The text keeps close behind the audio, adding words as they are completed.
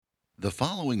The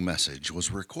following message was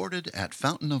recorded at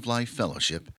Fountain of Life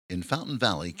Fellowship in Fountain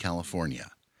Valley, California.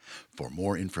 For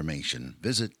more information,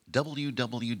 visit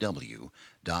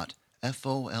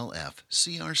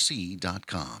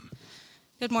www.folfcrc.com.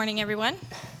 Good morning, everyone.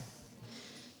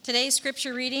 Today's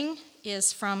scripture reading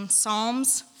is from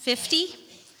Psalms 50.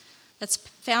 That's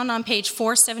found on page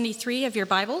 473 of your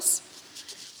Bibles.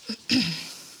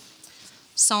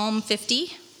 Psalm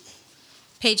 50,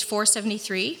 page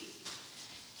 473.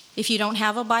 If you don't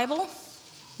have a Bible,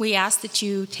 we ask that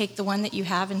you take the one that you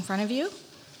have in front of you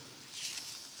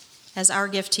as our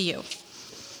gift to you.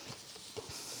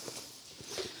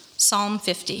 Psalm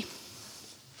 50.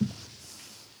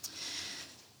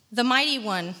 The mighty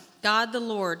one, God the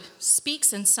Lord,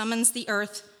 speaks and summons the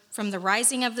earth from the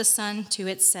rising of the sun to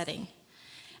its setting.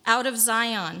 Out of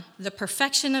Zion, the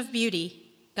perfection of beauty,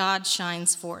 God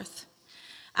shines forth.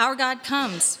 Our God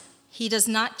comes. He does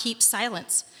not keep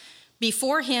silence.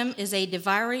 Before him is a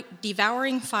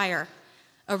devouring fire.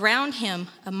 Around him,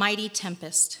 a mighty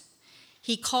tempest.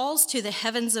 He calls to the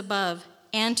heavens above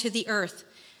and to the earth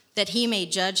that he may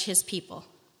judge his people.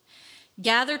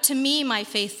 Gather to me, my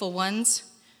faithful ones,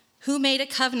 who made a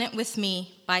covenant with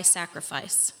me by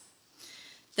sacrifice.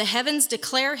 The heavens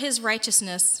declare his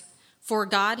righteousness, for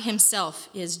God himself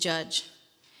is judge.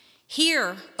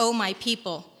 Hear, O my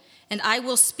people, and I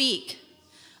will speak.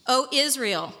 O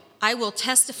Israel, I will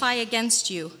testify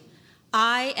against you.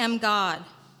 I am God,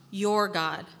 your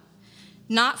God.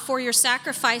 Not for your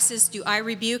sacrifices do I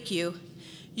rebuke you.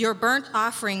 Your burnt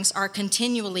offerings are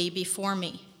continually before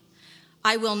me.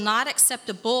 I will not accept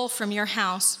a bull from your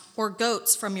house or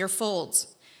goats from your folds,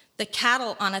 the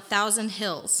cattle on 1,000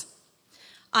 hills.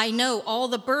 I know all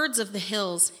the birds of the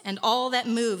hills, and all that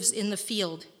moves in the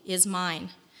field is mine.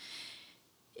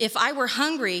 If I were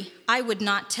hungry, I would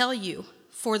not tell you,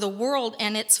 for the world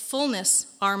and its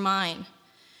fullness are mine.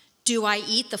 Do I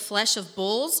eat the flesh of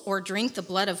bulls or drink the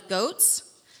blood of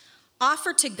goats?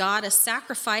 Offer to God a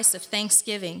sacrifice of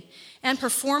thanksgiving and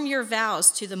perform your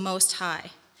vows to the Most High.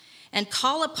 And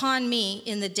call upon me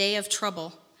in the day of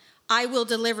trouble. I will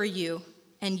deliver you,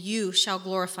 and you shall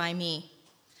glorify me.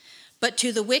 But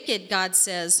to the wicked, God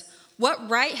says, what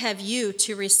right have you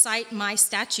to recite my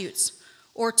statutes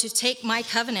or to take my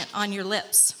covenant on your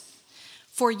lips?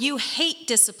 For you hate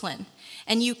discipline,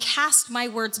 and you cast my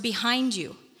words behind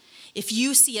you. If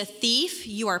you see a thief,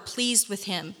 you are pleased with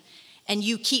him, and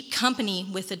you keep company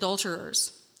with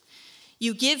adulterers.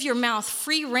 You give your mouth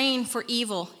free rein for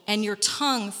evil, and your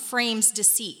tongue frames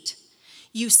deceit.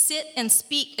 You sit and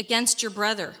speak against your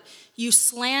brother. You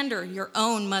slander your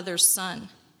own mother's son.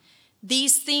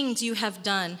 These things you have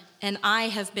done, and I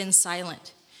have been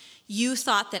silent. You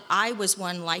thought that I was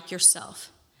one like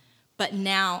yourself. But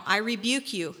now I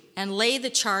rebuke you and lay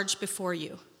the charge before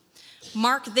you.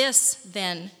 Mark this,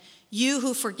 then, you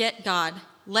who forget God,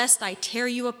 lest I tear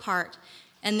you apart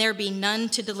and there be none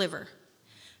to deliver.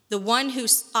 The one who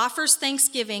offers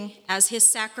thanksgiving as his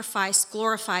sacrifice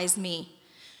glorifies me.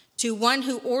 To one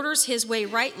who orders his way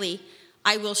rightly,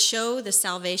 I will show the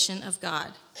salvation of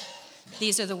God.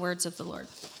 These are the words of the Lord.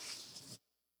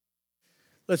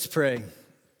 Let's pray.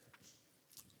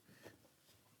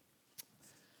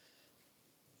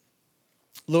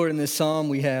 Lord, in this psalm,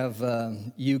 we have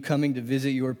you coming to visit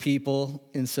your people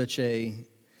in such a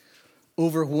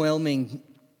overwhelming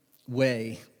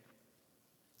way.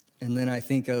 And then I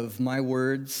think of my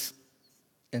words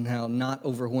and how not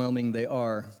overwhelming they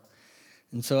are.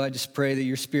 And so I just pray that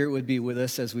your Spirit would be with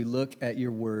us as we look at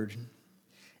your word.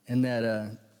 And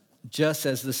that just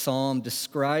as the psalm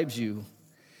describes you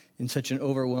in such an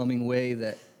overwhelming way,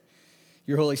 that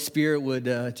your Holy Spirit would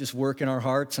just work in our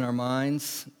hearts and our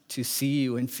minds to see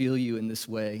you and feel you in this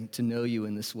way, to know you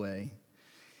in this way.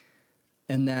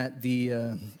 And that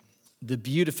the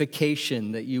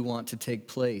beautification that you want to take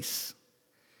place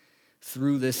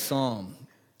through this psalm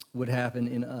would happen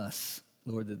in us.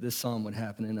 Lord, that this psalm would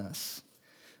happen in us.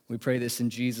 We pray this in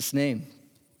Jesus' name.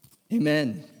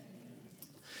 Amen.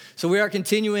 So we are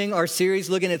continuing our series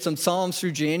looking at some psalms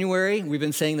through January. We've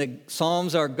been saying that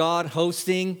psalms are God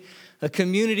hosting a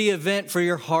community event for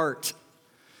your heart.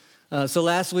 So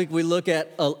last week we looked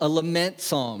at a lament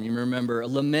psalm. You remember, a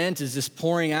lament is just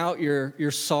pouring out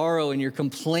your sorrow and your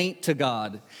complaint to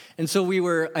God. And so we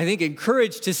were, I think,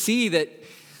 encouraged to see that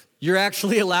you're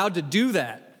actually allowed to do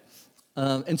that.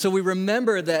 And so we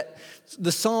remember that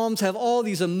the Psalms have all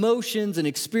these emotions and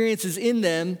experiences in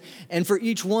them, and for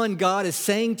each one, God is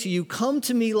saying to you, come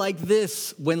to me like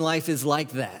this when life is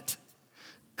like that.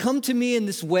 Come to me in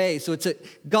this way. So it's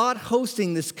God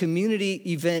hosting this community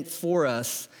event for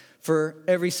us for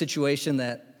every situation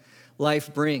that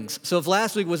life brings. So if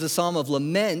last week was a psalm of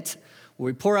lament,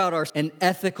 We pour out an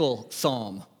ethical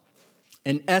psalm.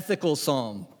 An ethical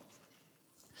psalm.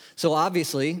 So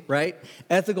obviously, right,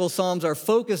 ethical psalms are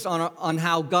focused on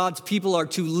how God's people are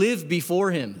to live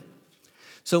before him.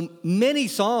 So many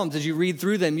psalms, as you read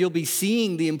through them, you'll be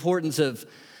seeing the importance of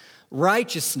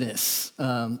righteousness,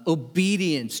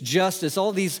 obedience, justice,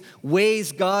 all these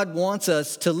ways God wants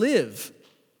us to live.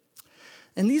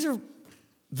 And these are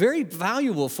very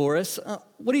valuable for us.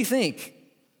 What do you think?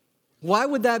 Why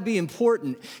would that be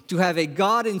important to have a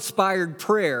God-inspired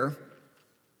prayer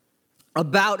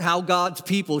about how God's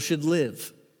people should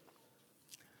live?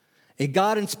 A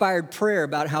God-inspired prayer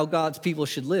about how God's people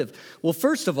should live. Well,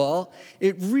 first of all,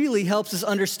 it really helps us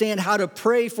understand how to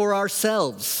pray for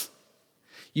ourselves.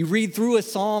 You read through a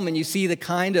psalm and you see the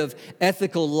kind of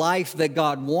ethical life that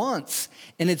God wants,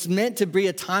 and it's meant to be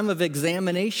a time of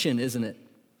examination, isn't it?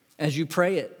 As you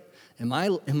pray it. Am I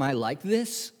like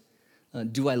this?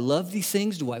 Do I love these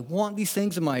things? Do I want these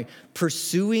things? Am I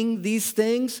pursuing these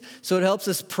things? So it helps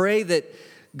us pray that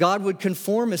God would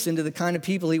conform us into the kind of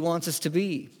people he wants us to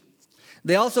be.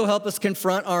 They also help us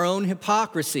confront our own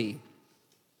hypocrisy.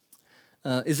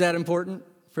 Is that important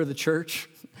for the church?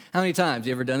 How many times have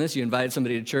you ever done this? You invited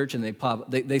somebody to church and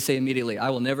they say immediately, I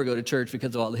will never go to church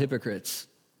because of all the hypocrites.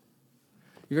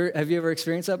 Have you ever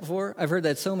experienced that before? I've heard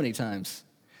that so many times.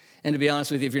 And to be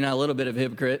honest with you, if you're not a little bit of a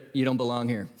hypocrite, you don't belong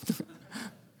here.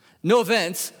 No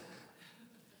offense.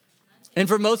 And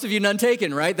for most of you, none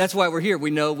taken, right? That's why we're here. We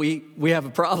know we have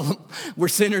a problem. We're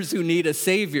sinners who need a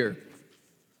Savior.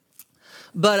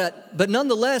 But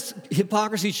nonetheless,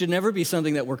 hypocrisy should never be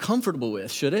something that we're comfortable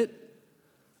with, should it?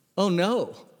 Oh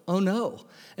no.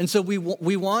 And so we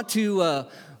want to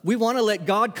let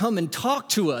God come and talk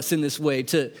to us in this way,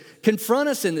 to confront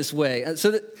us in this way. And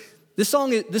so this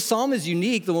psalm is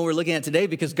unique, the one we're looking at today,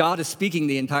 because God is speaking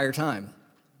the entire time.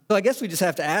 So I guess we just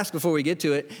have to ask before we get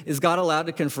to it, is God allowed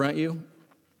to confront you?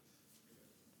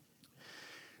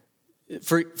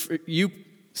 For you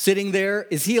sitting there,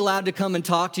 is he allowed to come and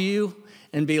talk to you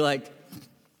and be like,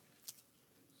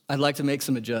 I'd like to make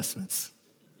some adjustments?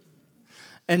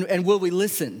 And will we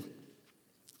listen?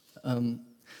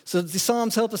 So the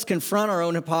Psalms help us confront our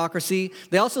own hypocrisy.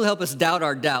 They also help us doubt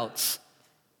our doubts.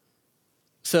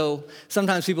 So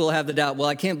sometimes people will have the doubt, well,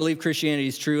 I can't believe Christianity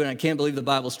is true and I can't believe the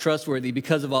Bible's trustworthy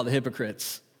because of all the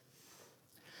hypocrites.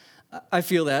 I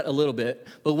feel that a little bit.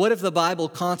 But what if the Bible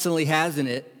constantly has in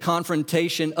it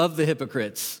confrontation of the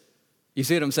hypocrites? You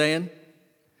see what I'm saying?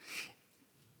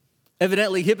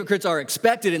 Evidently, hypocrites are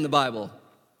expected in the Bible.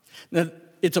 Now,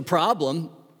 it's a problem.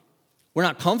 We're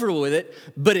not comfortable with it,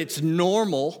 but it's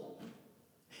normal.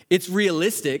 It's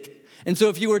realistic. And so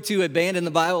if you were to abandon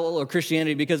the Bible or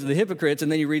Christianity because of the hypocrites,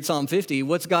 and then you read Psalm 50,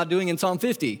 what's God doing in Psalm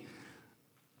 50?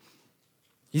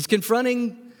 He's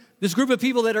confronting this group of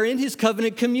people that are in his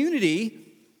covenant community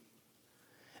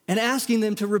and asking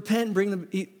them to repent and bring them.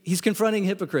 He's confronting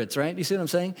hypocrites, right? You see what I'm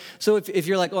saying? So if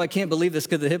you're like, oh, I can't believe this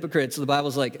because of the hypocrites, the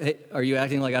Bible's like, hey, are you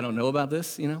acting like I don't know about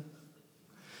this, you know?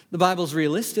 The Bible's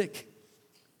realistic.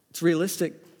 It's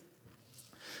realistic.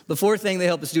 The fourth thing they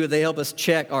help us do is they help us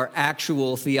check our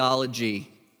actual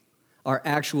theology. Our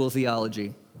actual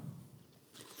theology.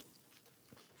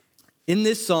 In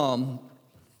this psalm,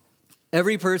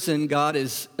 every person God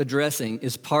is addressing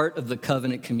is part of the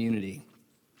covenant community.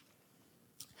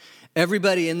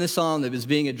 Everybody in this psalm that is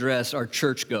being addressed are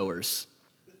churchgoers.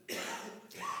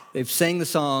 They've sang the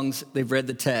songs, they've read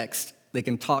the text, they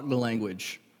can talk the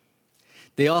language.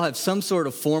 They all have some sort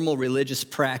of formal religious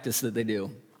practice that they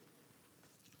do.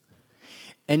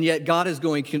 And yet God is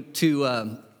going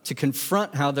to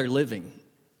confront how they're living.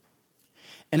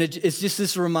 And it's just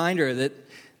this reminder that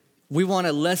we want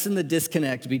to lessen the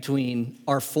disconnect between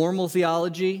our formal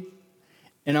theology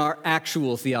and our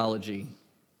actual theology.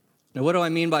 Now, what do I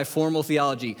mean by formal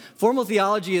theology? Formal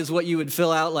theology is what you would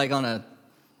fill out like on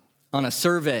a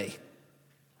survey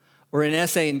or an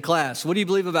essay in class. What do you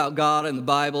believe about God and the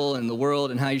Bible and the world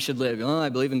and how you should live? Oh, I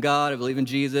believe in God. I believe in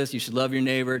Jesus. You should love your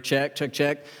neighbor. Check, check,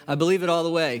 check. I believe it all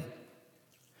the way.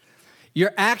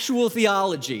 Your actual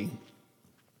theology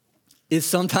is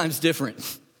sometimes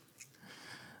different.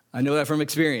 I know that from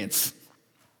experience.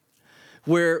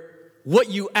 Where what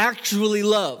you actually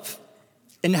love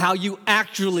and how you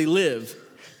actually live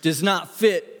does not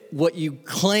fit what you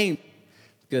claim.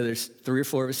 Good, there's 3 or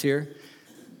 4 of us here.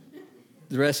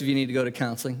 The rest of you need to go to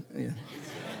counseling. Yeah.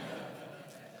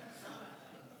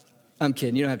 I'm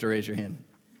kidding. You don't have to raise your hand.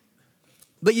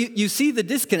 But you see the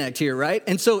disconnect here, right?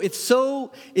 And so it's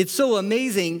so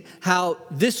amazing how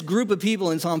this group of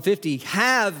people in Psalm 50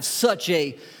 have such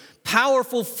a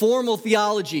powerful formal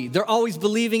theology. They're always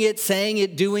believing it, saying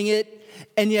it, doing it,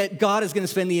 and yet God is going to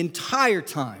spend the entire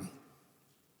time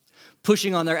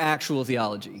pushing on their actual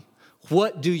theology.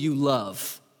 What do you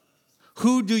love?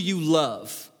 Who do you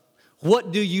love?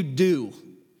 What do you do?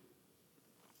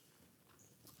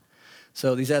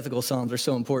 So these ethical psalms are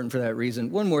so important for that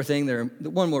reason. One more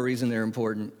reason they're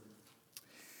important.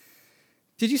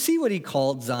 Did you see what he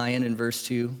called Zion in verse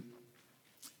 2?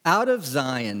 Out of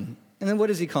Zion. And then what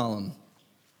does he call him?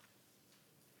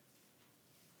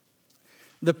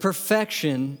 The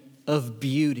perfection of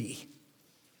beauty.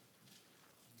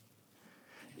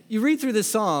 You read through this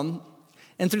psalm,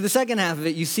 and through the second half of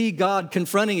it, you see God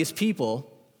confronting his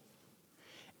people,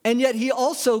 and yet he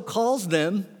also calls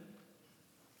them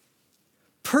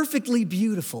perfectly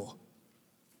beautiful.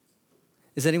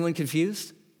 Is anyone confused?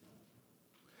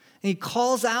 And he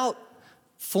calls out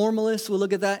formalists, we'll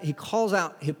look at that. He calls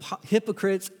out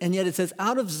hypocrites, and yet it says,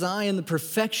 out of Zion, the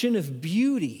perfection of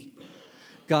beauty,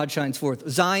 God shines forth.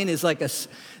 Zion is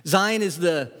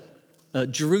the,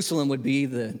 Jerusalem would be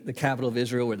the capital of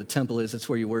Israel, where the temple is, that's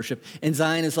where you worship. And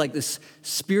Zion is like this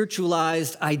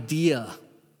spiritualized idea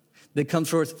that comes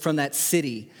forth from that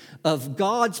city of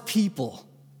God's people.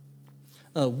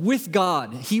 With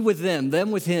God, he with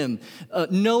them with him,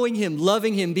 knowing him,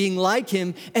 loving him, being like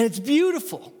him, and it's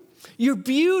beautiful. You're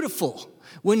beautiful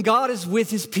when God is with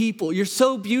his people. You're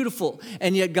so beautiful,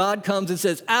 and yet God comes and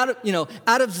says, out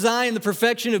of Zion, the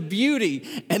perfection of beauty,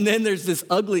 and then there's this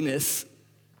ugliness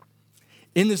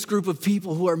in this group of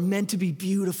people who are meant to be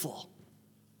beautiful.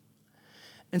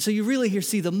 And so you really here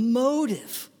see the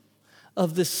motive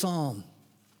of this psalm.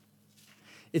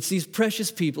 It's these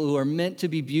precious people who are meant to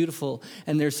be beautiful,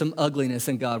 and there's some ugliness,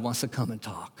 and God wants to come and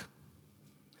talk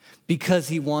because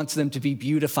he wants them to be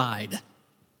beautified,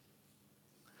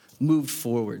 moved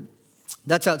forward.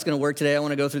 That's how it's going to work today. I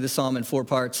want to go through the psalm in 4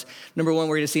 parts. Number 1,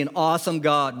 we're going to see an awesome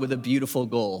God with a beautiful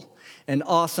goal. An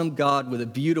awesome God with a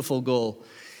beautiful goal.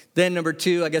 Then number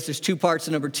 2, I guess there's 2 parts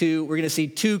to number 2. We're going to see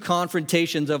 2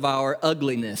 confrontations of our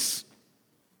ugliness.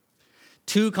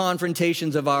 2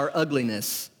 confrontations of our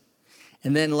ugliness.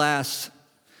 And then last,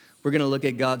 we're going to look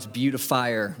at God's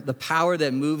beautifier, the power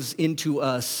that moves into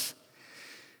us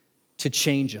to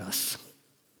change us.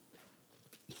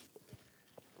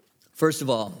 First of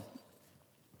all,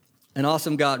 an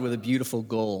awesome God with a beautiful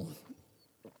goal.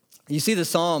 You see the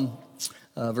psalm,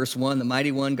 verse 1, the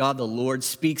mighty one, God the Lord,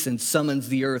 speaks and summons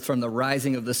the earth from the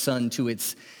rising of the sun to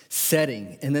its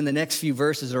setting. And then the next few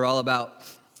verses are all about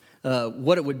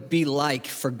what it would be like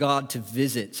for God to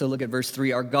visit. So look at verse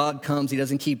 3. Our God comes, he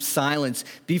doesn't keep silence.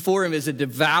 Before him is a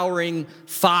devouring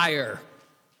fire.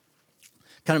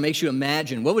 Kind of makes you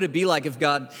imagine, what would it be like if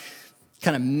God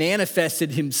kind of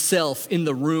manifested himself in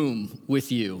the room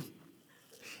with you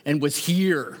and was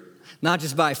here, not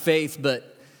just by faith,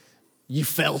 but you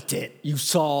felt it, you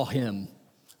saw him.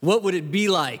 What would it be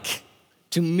like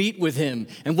to meet with him?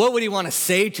 And what would he want to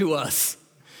say to us?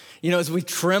 As we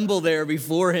tremble there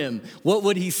before him, what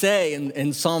would he say?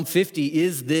 And Psalm 50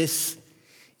 is this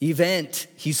event.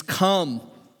 He's come.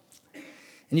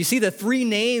 And you see the 3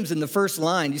 names in the first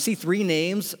line. You see 3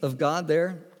 names of God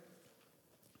there?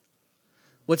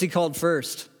 What's he called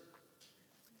first?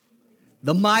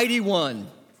 The mighty one.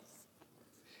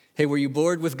 Hey, were you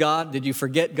bored with God? Did you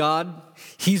forget God?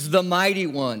 He's the mighty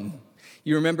one.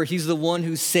 You remember he's the one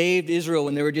who saved Israel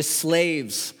when they were just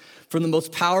slaves from the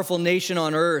most powerful nation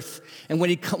on earth. And when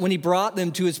he brought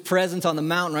them to his presence on the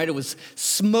mountain, right, it was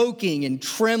smoking and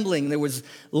trembling. There was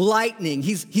lightning.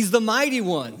 He's the mighty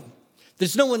one.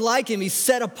 There's no one like him. He's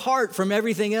set apart from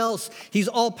everything else. He's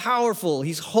all powerful.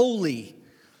 He's holy.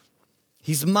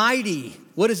 He's mighty.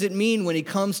 What does it mean when he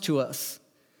comes to us?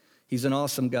 He's an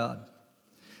awesome God.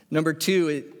 Number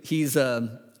 2,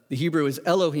 the Hebrew is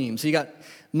Elohim. So you got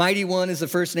mighty one is the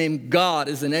first name, God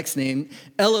is the next name.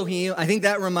 Elohim, I think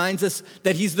that reminds us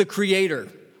that he's the creator.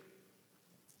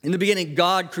 In the beginning,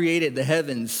 God created the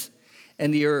heavens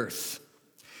and the earth.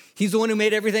 He's the one who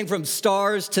made everything from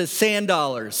stars to sand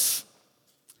dollars.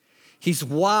 He's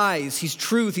wise, he's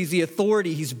truth, he's the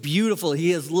authority, he's beautiful,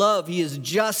 he is love, he is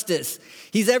justice,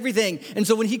 he's everything. And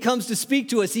so when he comes to speak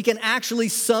to us, he can actually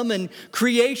summon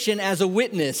creation as a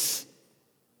witness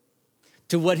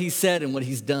to what he said and what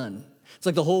he's done. It's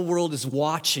like the whole world is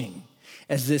watching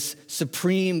as this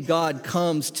supreme God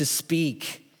comes to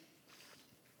speak.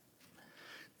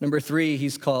 Number 3,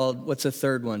 he's called, what's the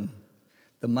third one?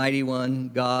 The mighty one,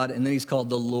 God, and then he's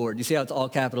called the Lord. You see how it's all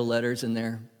capital letters in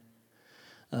there?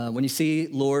 When you see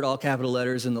Lord, all capital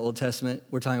letters in the Old Testament,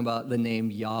 we're talking about the name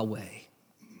Yahweh.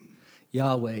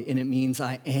 Yahweh, and it means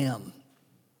I am.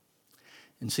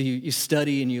 And so you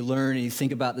study and you learn and you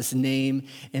think about this name,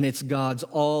 and it's God's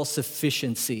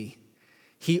all-sufficiency.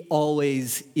 He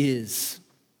always is.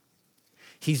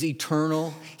 He's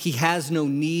eternal. He has no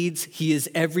needs. He is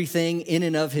everything in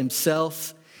and of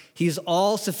himself. He's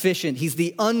all sufficient. He's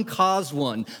the uncaused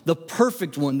one, the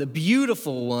perfect one, the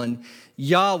beautiful one,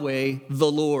 Yahweh, the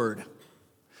Lord.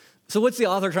 So what's the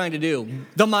author trying to do?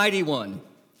 The mighty one,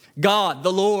 God,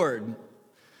 the Lord.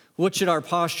 What should our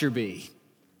posture be?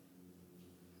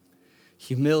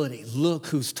 Humility. Look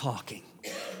who's talking.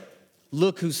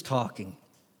 Look who's talking.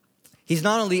 He's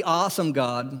not only awesome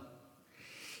God,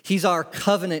 he's our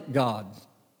covenant God.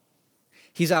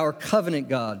 He's our covenant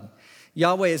God.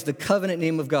 Yahweh is the covenant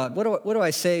name of God. What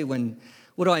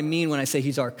do I mean when I say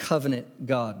he's our covenant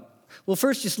God? Well,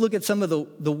 first, just look at some of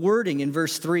the wording in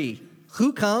verse 3.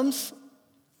 Who comes?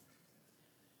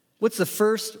 What's the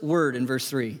first word in verse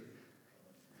 3?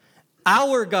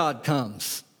 Our God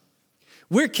comes.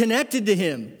 We're connected to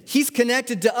him. He's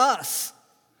connected to us.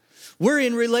 We're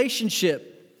in relationship.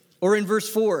 Or in verse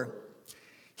 4,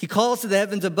 he calls to the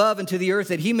heavens above and to the earth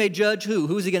that he may judge who?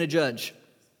 Who is he going to judge?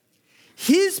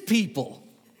 His people.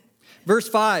 Verse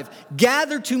 5,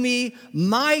 gather to me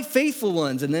my faithful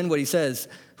ones. And then what he says,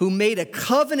 who made a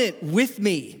covenant with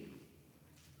me.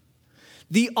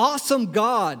 The awesome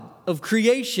God of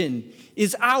creation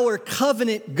is our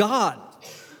covenant God.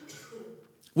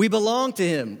 We belong to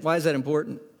him. Why is that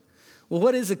important? Well,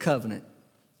 what is a covenant?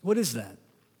 What is that?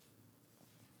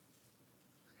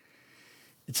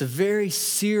 It's a very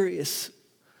serious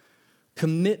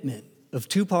commitment of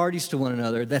two parties to one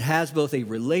another that has both a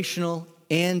relational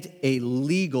and a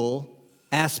legal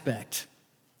aspect.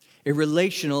 A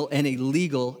relational and a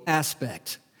legal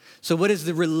aspect. So what is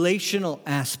the relational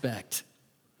aspect?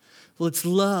 Well, it's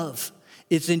love,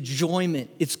 it's enjoyment,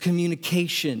 it's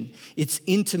communication, it's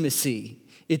intimacy,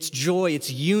 it's joy,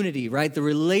 it's unity, right? The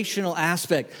relational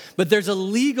aspect. But there's a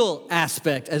legal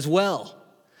aspect as well,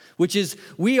 which is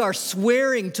we are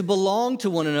swearing to belong to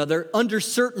one another under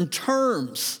certain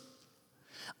terms.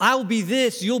 I'll be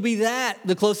this, you'll be that.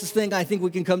 The closest thing I think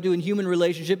we can come to in human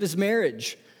relationship is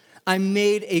marriage. I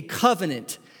made a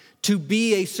covenant to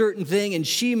be a certain thing, and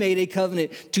she made a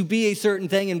covenant to be a certain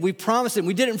thing, and we promised it.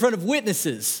 We did it in front of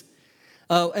witnesses.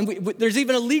 There's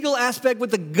even a legal aspect with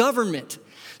the government.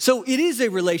 So it is a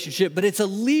relationship, but it's a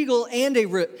legal and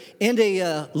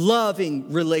a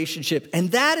loving relationship.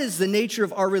 And that is the nature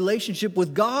of our relationship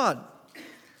with God.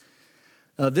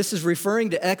 This is referring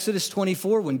to Exodus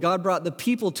 24 when God brought the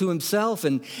people to himself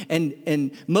and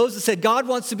Moses said, God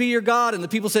wants to be your God. And the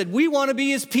people said, we want to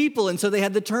be his people. And so they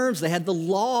had the terms, they had the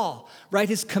law, right?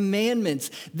 His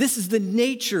commandments. This is the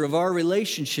nature of our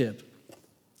relationship.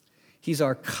 He's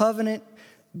our covenant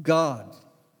God.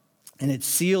 And it's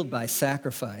sealed by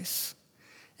sacrifice.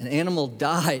 An animal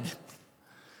died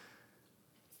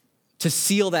to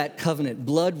seal that covenant.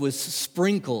 Blood was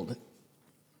sprinkled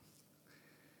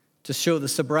to show the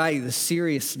sobriety, the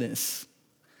seriousness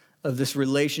of this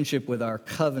relationship with our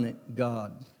covenant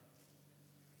God.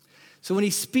 So when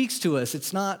he speaks to us,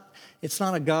 it's not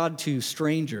a God to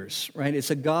strangers, right?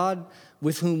 It's a God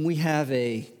with whom we have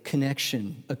a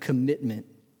connection, a commitment,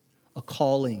 a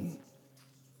calling.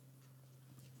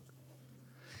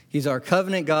 He's our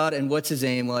covenant God, and what's his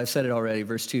aim? Well, I've said it already,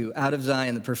 verse 2. Out of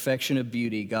Zion, the perfection of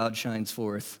beauty, God shines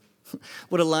forth.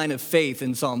 What a line of faith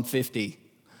in Psalm 50.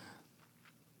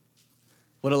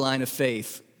 What a line of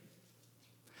faith.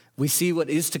 We see what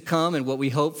is to come and what we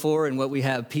hope for and what we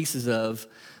have pieces of,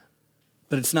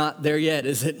 but it's not there yet,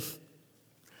 is it?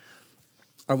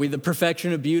 Are we the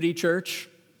perfection of beauty, church?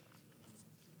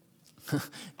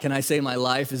 Can I say my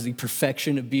life is the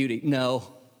perfection of beauty?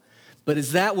 No. But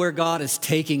is that where God is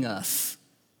taking us?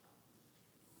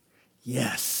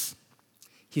 Yes.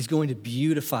 He's going to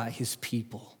beautify his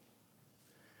people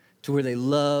to where they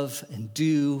love and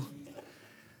do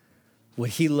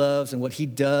what he loves and what he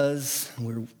does. And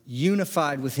we're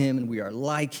unified with him and we are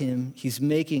like him. He's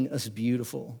making us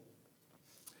beautiful.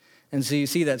 And so you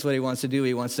see, that's what he wants to do.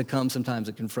 He wants to come sometimes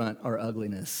and confront our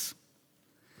ugliness.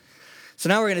 So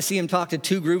now we're going to see him talk to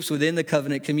two groups within the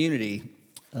covenant community.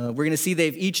 We're going to see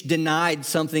they've each denied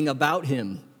something about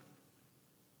him.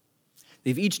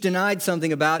 They've each denied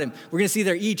something about him. We're going to see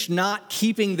they're each not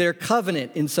keeping their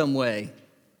covenant in some way.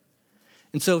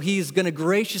 And so he's going to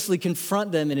graciously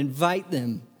confront them and invite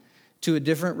them to a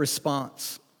different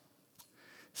response.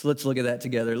 So let's look at that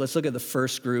together. Let's look at the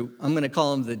first group. I'm going to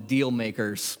call them the deal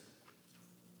makers.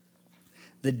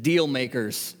 The deal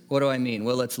makers. What do I mean?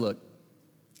 Well, let's look.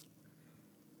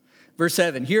 Verse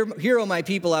 7, Hear, O my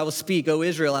people, I will speak. O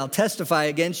Israel, I'll testify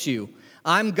against you.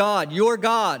 I'm God, your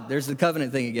God. There's the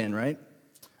covenant thing again, right?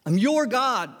 I'm your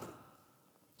God.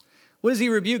 What does he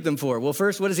rebuke them for? Well,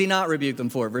 first, what does he not rebuke them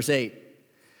for? Verse 8,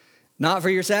 not for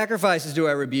your sacrifices do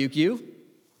I rebuke you,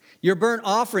 Your burnt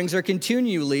offerings are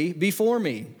continually before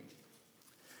me.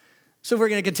 So if we're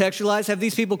going to contextualize, have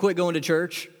these people quit going to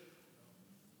church?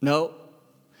 No.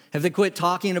 Have they quit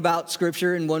talking about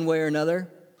Scripture in one way or another?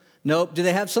 Nope. Do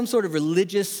they have some sort of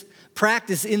religious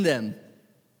practice in them?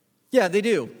 Yeah, they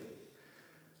do.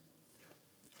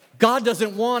 God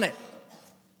doesn't want it.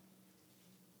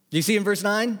 Do you see in verse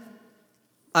 9?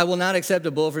 I will not accept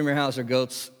a bull from your house or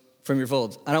goats from your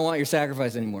folds. I don't want your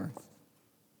sacrifice anymore.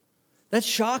 That's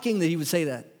shocking that he would say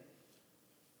that.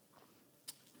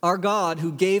 Our God,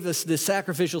 who gave us this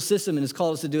sacrificial system and has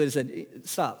called us to do it, said,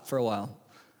 stop for a while.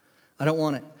 I don't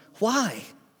want it. Why?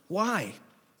 Why?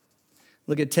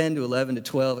 Look at 10 to 11 to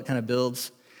 12. It kind of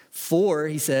builds. For,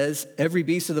 he says, every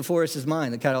beast of the forest is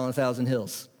mine, the cattle on 1,000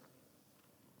 hills.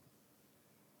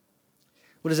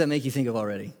 What does that make you think of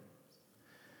already?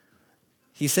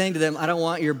 He's saying to them, I don't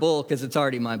want your bull because it's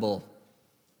already my bull.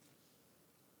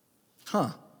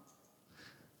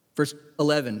 Verse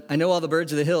 11, I know all the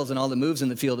birds of the hills and all that moves in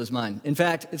the field is mine. In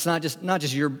fact, it's not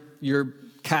just your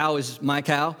cow is my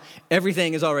cow.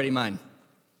 Everything is already mine.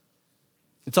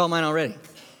 It's all mine already.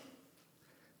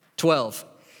 12,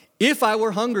 if I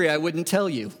were hungry, I wouldn't tell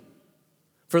you,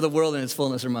 for the world and its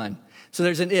fullness are mine. So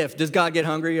there's an if. Does God get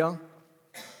hungry, y'all?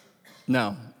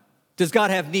 No. Does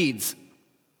God have needs?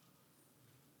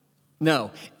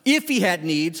 No. If he had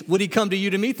needs, would he come to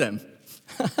you to meet them?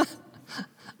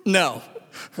 No.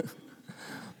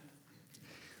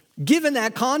 Given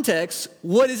that context,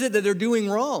 what is it that they're doing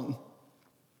wrong?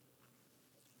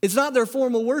 It's not their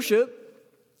formal worship.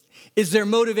 It's their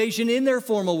motivation in their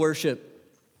formal worship.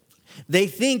 They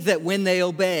think that when they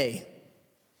obey,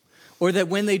 or that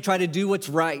when they try to do what's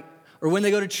right, or when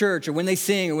they go to church, or when they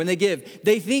sing, or when they give,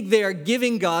 they think they are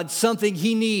giving God something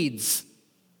he needs.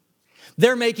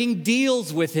 They're making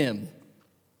deals with him.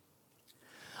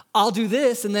 I'll do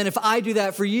this, and then if I do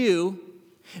that for you,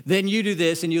 then you do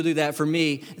this and you'll do that for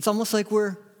me. It's almost like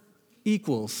we're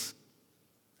equals.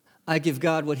 I give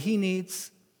God what he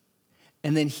needs,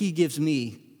 and then he gives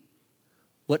me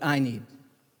what I need.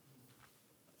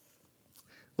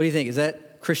 What do you think? Is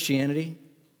that Christianity?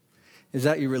 Is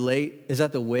that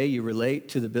the way you relate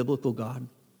to the biblical God?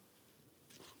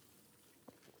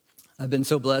 I've been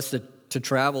so blessed to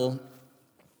travel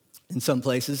in some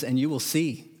places, and you will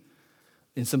see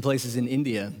in some places in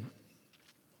India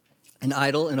an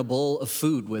idol and a bowl of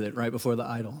food with it right before the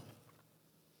idol.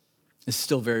 It's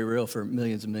still very real for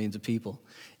millions and millions of people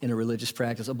in a religious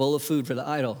practice. A bowl of food for the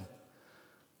idol.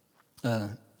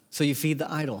 So you feed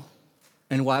the idol.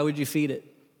 And why would you feed it?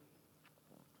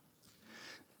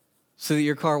 So that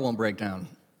your car won't break down,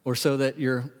 or so that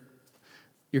your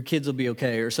kids will be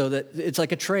okay, or so that it's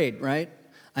like a trade, right?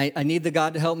 I need the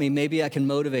God to help me. Maybe I can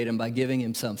motivate him by giving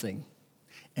him something,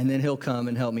 and then he'll come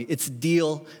and help me. It's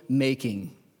deal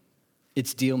making.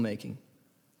 It's deal making.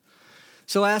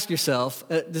 So ask yourself,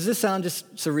 does this sound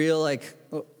just surreal,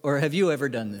 or have you ever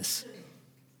done this?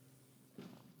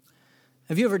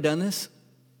 Have you ever done this?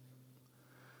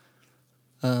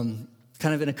 Kind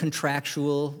of in a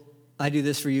contractual, I do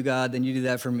this for you, God, then you do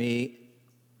that for me.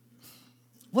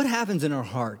 What happens in our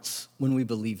hearts when we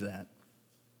believe that?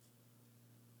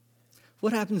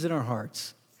 What happens in our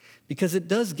hearts? Because it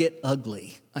does get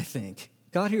ugly, I think.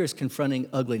 God here is confronting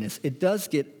ugliness. It does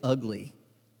get ugly.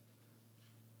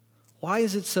 Why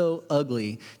is it so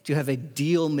ugly to have a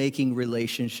deal-making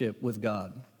relationship with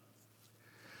God?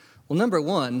 Well, number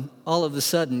one, all of a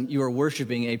sudden you are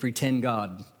worshiping a pretend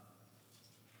God.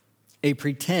 A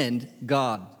pretend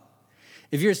God.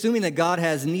 If you're assuming that God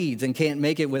has needs and can't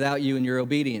make it without you and your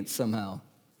obedience somehow,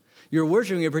 you're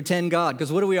worshiping a pretend God,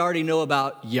 because what do we already know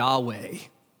about Yahweh?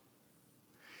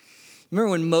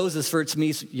 Remember when Moses first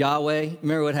meets Yahweh?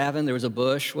 Remember what happened? There was a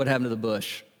bush. What happened to the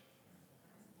bush?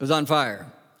 It was on fire.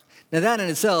 Now that in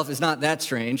itself is not that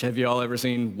strange. Have you all ever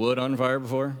seen wood on fire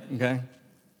before? Okay.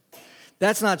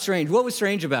 That's not strange. What was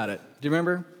strange about it? Do you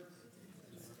remember?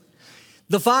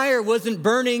 The fire wasn't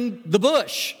burning the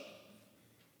bush.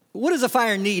 What does a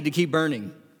fire need to keep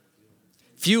burning?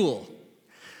 Fuel.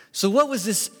 So what was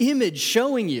this image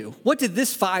showing you? What did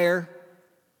this fire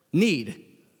need?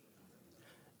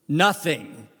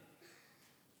 Nothing.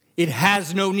 It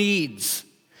has no needs.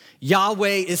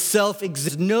 Yahweh is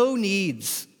self-existent, no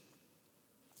needs.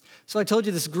 So I told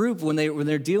you this group, when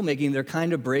they're deal making, they're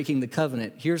kind of breaking the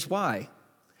covenant. Here's why.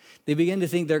 They begin to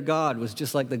think their God was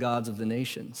just like the gods of the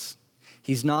nations.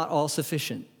 He's not all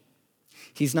sufficient.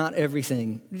 He's not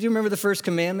everything. Do you remember the first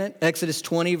commandment? Exodus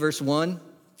 20, verse 1.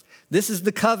 This is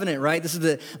the covenant, right? This is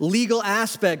the legal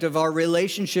aspect of our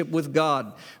relationship with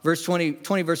God. Verse 20,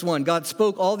 verse 1, God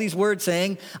spoke all these words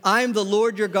saying, I am the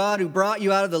Lord your God who brought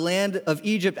you out of the land of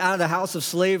Egypt, out of the house of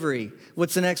slavery.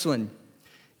 What's the next one?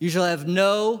 You shall have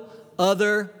no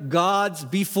other gods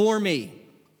before me.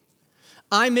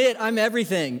 I'm it, I'm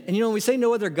everything. And when we say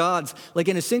no other gods, like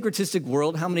in a syncretistic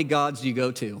world, how many gods do you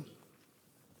go to?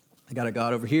 I got a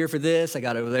God over here for this, I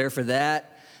got over there for that.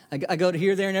 I go to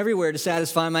here, there, and everywhere to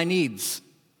satisfy my needs.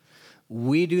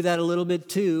 We do that a little bit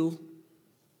too.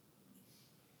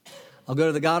 I'll go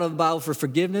to the God of the Bible for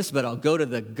forgiveness, but I'll go to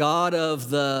the God of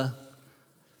the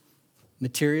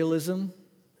materialism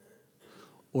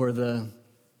or the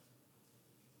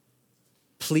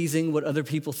pleasing what other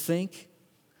people think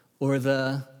or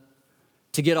the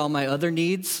to get all my other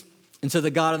needs. And so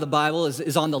the God of the Bible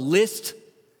is on the list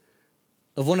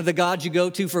of one of the gods you go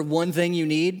to for one thing you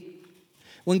need.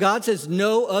 When God says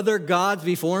no other gods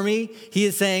before me, he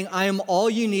is saying I am all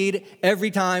you need every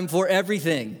time for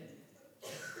everything.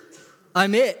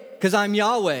 I'm it because I'm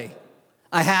Yahweh.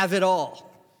 I have it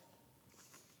all.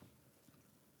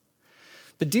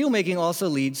 But deal making also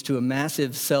leads to a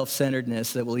massive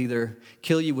self-centeredness that will either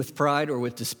kill you with pride or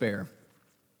with despair.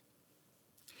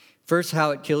 First,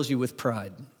 how it kills you with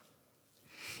pride.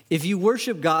 If you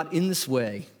worship God in this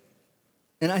way,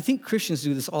 and I think Christians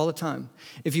do this all the time.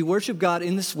 If you worship God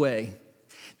in this way,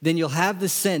 then you'll have the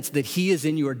sense that he is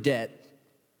in your debt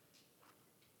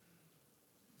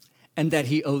and that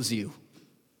he owes you.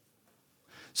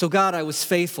 So God, I was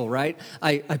faithful, right?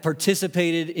 I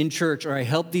participated in church or I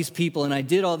helped these people and I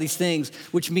did all these things,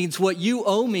 which means what you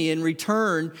owe me in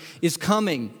return is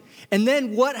coming. And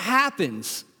then what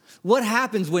happens? What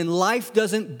happens when life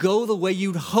doesn't go the way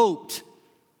you'd hoped?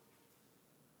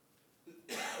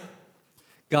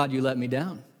 God, you let me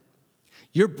down.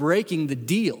 You're breaking the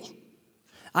deal.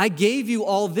 I gave you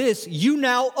all this. You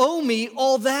now owe me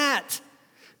all that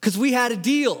because we had a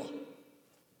deal.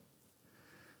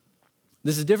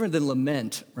 This is different than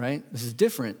lament, right? This is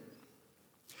different.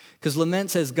 Because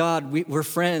lament says, God, we're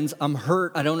friends. I'm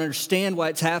hurt. I don't understand why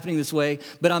it's happening this way,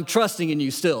 but I'm trusting in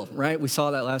you still, right? We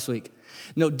saw that last week.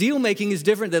 No, deal making is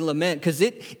different than lament because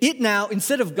it now,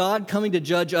 instead of God coming to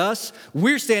judge us,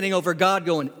 we're standing over God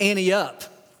going, ante up.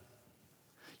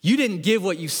 You didn't give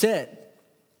what you said.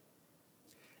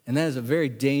 And that is a very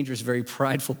dangerous, very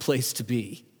prideful place to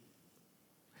be.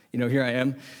 Here I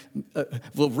am.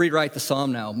 We'll rewrite the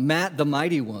psalm now. Matt, the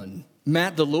mighty one,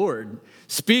 Matt, the Lord,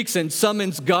 speaks and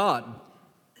summons God.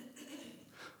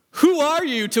 Who are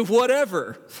you to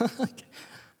whatever?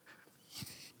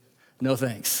 No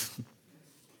thanks.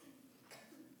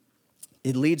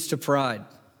 It leads to pride.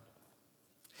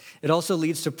 It also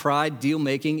leads to pride, deal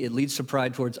making. It leads to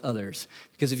pride towards others.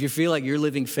 Because if you feel like you're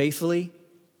living faithfully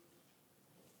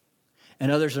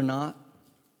and others are not,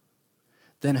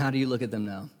 then how do you look at them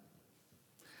now?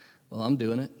 Well, I'm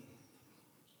doing it.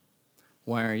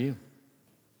 Why aren't you?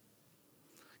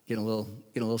 Getting a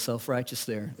little self-righteous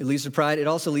there. It leads to pride. It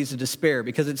also leads to despair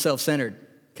because it's self-centered,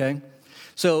 okay?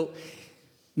 So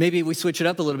maybe we switch it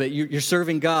up a little bit. You're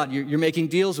serving God. You're making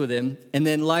deals with him, and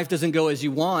then life doesn't go as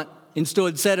you want.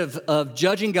 Instead of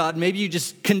judging God, maybe you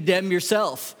just condemn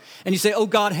yourself. And you say, oh,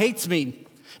 God hates me.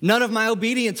 None of my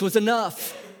obedience was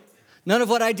enough. None of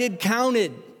what I did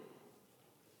counted.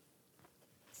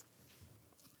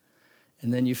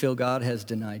 And then you feel God has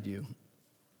denied you.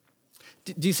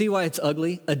 Do you see why it's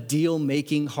ugly? A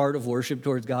deal-making heart of worship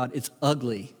towards God, it's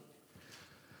ugly.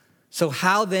 So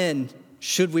how then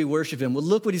should we worship him? Well,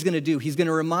 look what he's going to do. He's going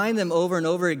to remind them over and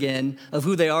over again of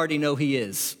who they already know he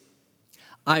is.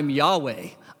 I'm Yahweh.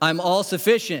 I'm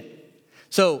all-sufficient.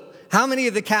 So how many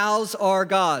of the cows are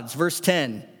God's? Verse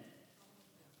 10.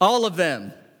 All of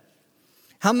them.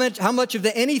 How much of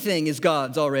the anything is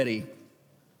God's already?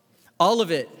 All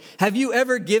of it. Have you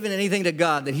ever given anything to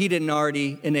God that he didn't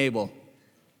already enable?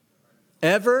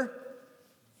 Ever?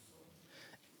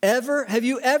 Ever? Have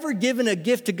you ever given a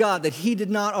gift to God that he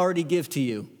did not already give to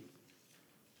you?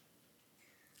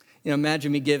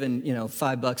 Imagine me giving,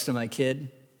 $5 to my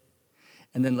kid.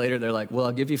 And then later they're like, well,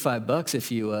 I'll give you $5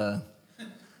 if you, I'm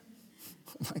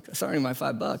like, that's already my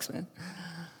 $5, man.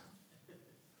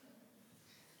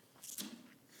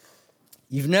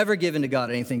 You've never given to God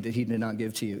anything that he did not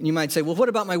give to you. And you might say, well, what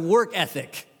about my work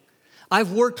ethic?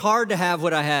 I've worked hard to have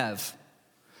what I have.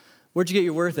 Where'd you get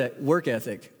your work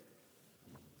ethic?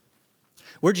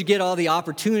 Where'd you get all the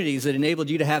opportunities that enabled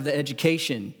you to have the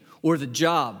education or the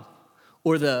job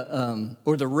or the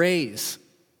raise?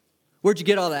 Where'd you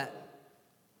get all that?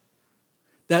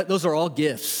 Those are all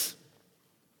gifts.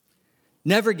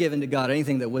 Never given to God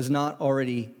anything that was not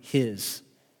already his.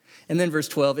 And then verse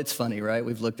 12, it's funny, right?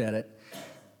 We've looked at it.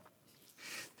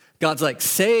 God's like,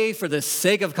 say for the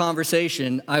sake of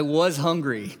conversation, I was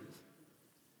hungry.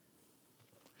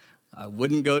 I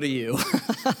wouldn't go to you.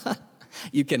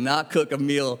 You cannot cook a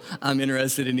meal I'm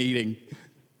interested in eating.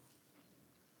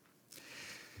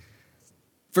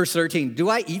 Verse 13, do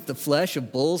I eat the flesh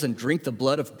of bulls and drink the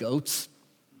blood of goats?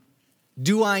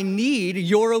 Do I need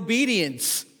your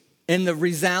obedience? And the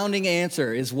resounding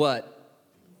answer is what?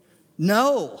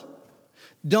 No.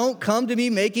 Don't come to me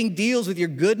making deals with your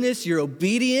goodness, your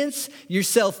obedience, your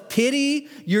self-pity,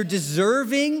 your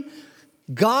deserving.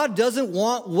 God doesn't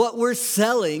want what we're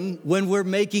selling when we're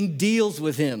making deals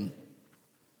with him.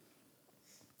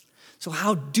 So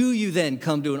how do you then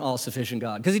come to an all-sufficient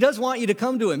God? Because he does want you to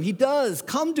come to him. He does.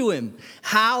 Come to him.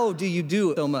 How do you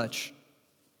do it so much?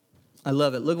 I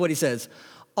love it. Look what he says.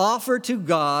 Offer to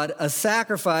God a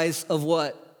sacrifice of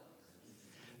what?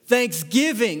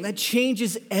 Thanksgiving. That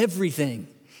changes everything.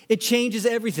 It changes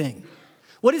everything.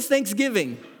 What is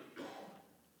thanksgiving?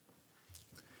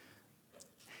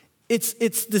 It's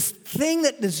this thing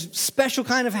this special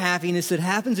kind of happiness that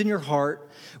happens in your heart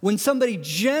when somebody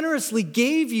generously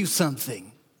gave you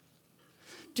something.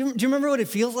 Do you remember what it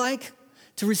feels like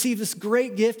to receive this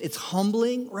great gift? It's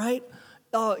humbling, right?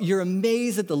 Oh, you're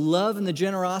amazed at the love and the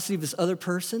generosity of this other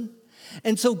person.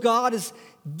 And so God is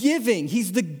giving.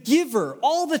 He's the giver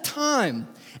all the time.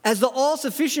 As the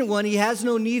all-sufficient one, he has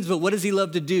no needs, but what does he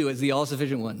love to do as the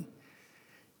all-sufficient one?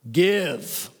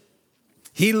 Give.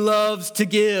 He loves to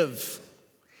give.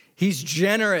 He's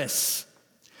generous.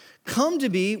 Come to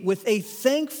me with a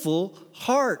thankful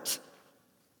heart.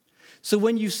 So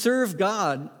when you serve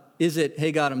God, is it,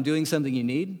 hey God, I'm doing something you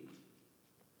need?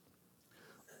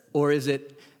 Or is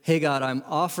it, hey God, I'm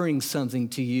offering something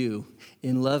to you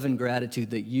in love and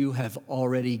gratitude that you have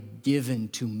already given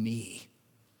to me?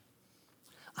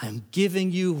 I'm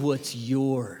giving you what's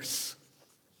yours.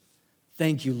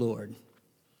 Thank you, Lord.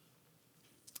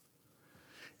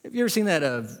 Have you ever seen that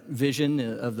vision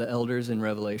of the elders in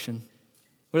Revelation?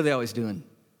 What are they always doing?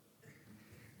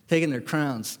 Taking their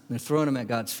crowns and they're throwing them at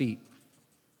God's feet.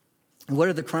 And what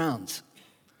are the crowns?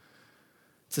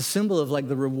 It's a symbol of like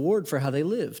the reward for how they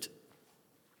lived.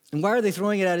 And why are they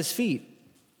throwing it at his feet?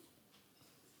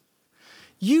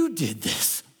 You did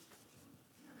this.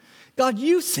 God,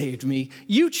 you saved me.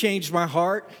 You changed my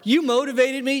heart. You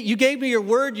motivated me. You gave me your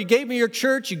word. You gave me your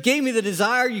church. You gave me the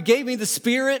desire. You gave me the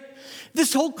spirit.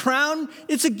 This whole crown,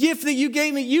 it's a gift that you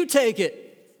gave me. You take it.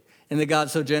 And the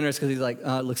God's so generous because he's like,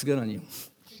 it looks good on you.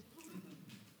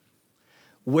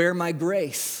 Wear my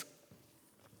grace.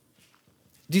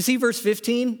 Do you see verse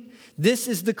 15? This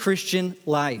is the Christian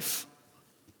life.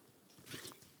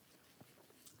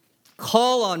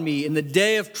 Call on me in the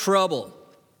day of trouble.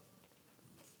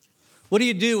 What do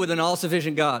you do with an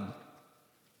all-sufficient God?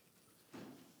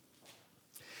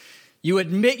 You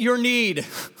admit your need.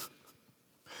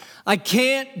 I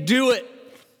can't do it.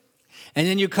 And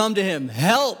then you come to him.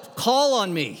 Help, call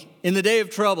on me in the day of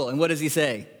trouble. And what does he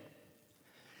say?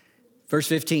 Verse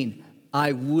 15,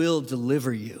 I will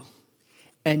deliver you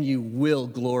and you will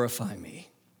glorify me.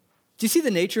 Do you see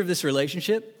the nature of this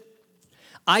relationship?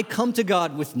 I come to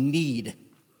God with need.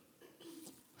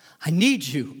 I need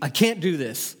you. I can't do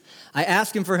this. I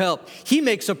ask him for help. He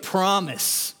makes a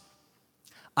promise.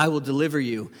 I will deliver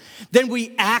you. Then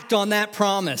we act on that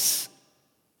promise.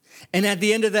 And at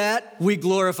the end of that, we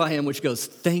glorify him, which goes,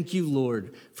 thank you,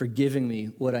 Lord, for giving me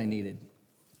what I needed.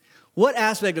 What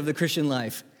aspect of the Christian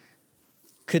life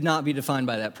could not be defined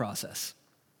by that process?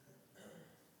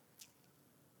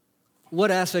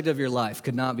 What aspect of your life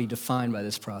could not be defined by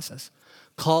this process?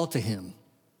 Call to him.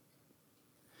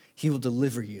 He will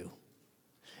deliver you,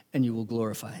 and you will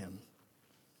glorify him.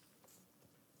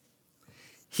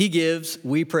 He gives,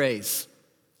 we praise.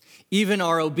 Even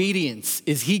our obedience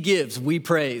is he gives, we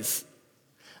praise.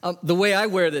 The way I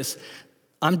wear this,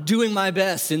 I'm doing my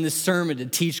best in this sermon to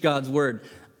teach God's word.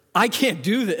 I can't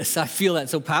do this. I feel that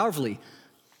so powerfully.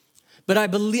 But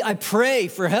I pray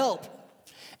for help.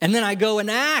 And then I go and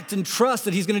act and trust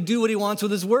that he's going to do what he wants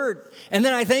with his word. And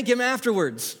then I thank him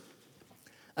afterwards.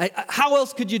 How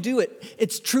else could you do it?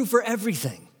 It's true for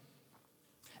everything.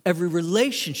 Every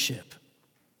relationship.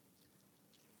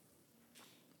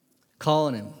 Call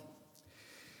on him.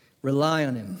 Rely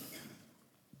on him.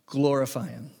 Glorify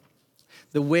him.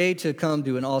 The way to come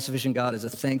to an all-sufficient God is a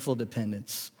thankful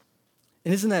dependence.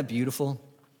 And isn't that beautiful?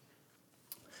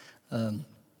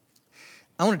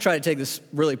 I want to try to take this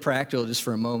really practical just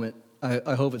for a moment.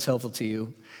 I hope it's helpful to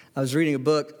you. I was reading a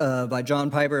book by John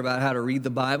Piper about how to read the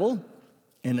Bible,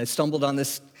 and I stumbled on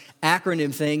this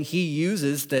acronym thing he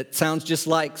uses that sounds just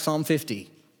like Psalm 50.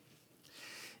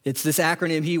 It's this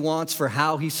acronym he wants for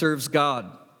how he serves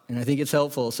God. And I think it's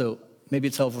helpful, so maybe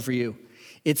it's helpful for you.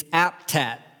 It's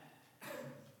APTAT.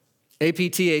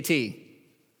 A-P-T-A-T.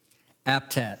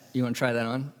 APTAT. You want to try that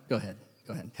on? Go ahead.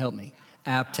 Help me.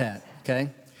 APTAT,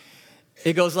 okay?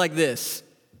 It goes like this.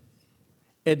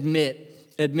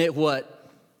 Admit. Admit what?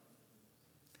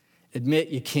 Admit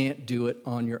you can't do it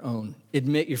on your own.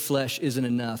 Admit your flesh isn't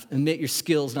enough. Admit your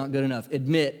skill's not good enough.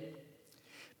 Admit.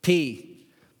 P.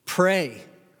 Pray.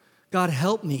 God,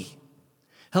 help me.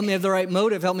 Help me have the right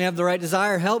motive. Help me have the right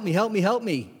desire. Help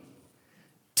me.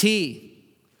 T.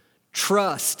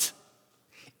 Trust.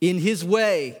 In his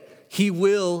way, he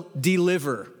will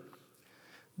deliver.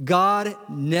 God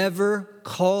never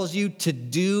calls you to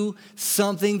do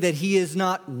something that he is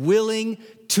not willing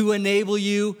to enable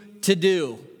you to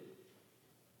do.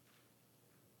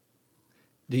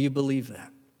 Do you believe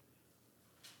that?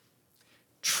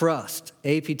 Trust,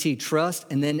 A-P-T, trust,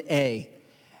 and then A,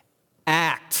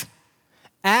 act.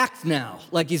 Act now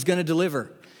like he's going to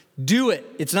deliver. Do it.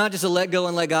 It's not just a let go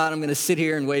and let God, I'm going to sit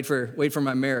here and wait for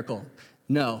my miracle.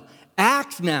 No.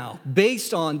 Act now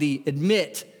based on the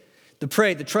admit, the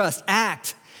pray, the trust,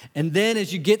 act. And then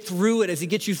as you get through it, as he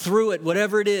gets you through it,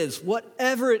 whatever it is,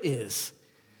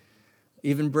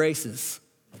 even braces,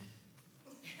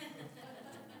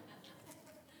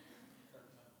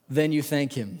 then you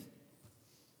thank him.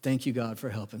 Thank you, God, for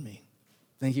helping me.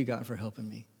 Thank you, God, for helping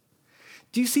me.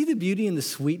 Do you see the beauty and the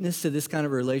sweetness to this kind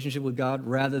of a relationship with God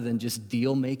rather than just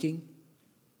deal making?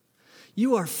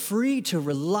 You are free to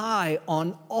rely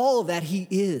on all that he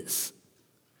is.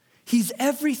 He's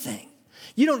everything.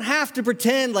 You don't have to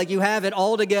pretend like you have it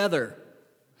all together.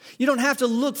 You don't have to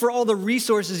look for all the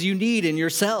resources you need in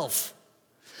yourself.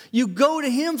 You go to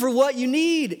him for what you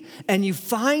need, and you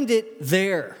find it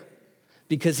there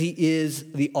because he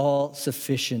is the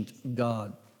all-sufficient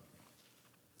God.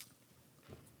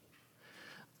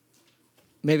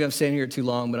 Maybe I'm staying here too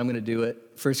long, but I'm going to do it.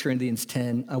 1 Corinthians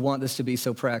 10. I want this to be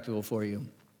so practical for you.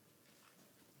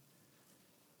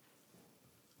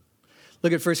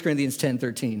 Look at 1 Corinthians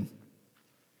 10:13.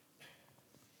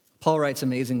 Paul writes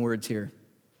amazing words here.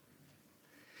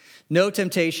 No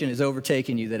temptation has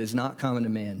overtaken you that is not common to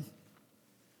man.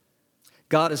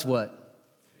 God is what?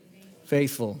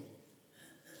 Faithful.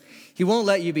 He won't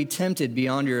let you be tempted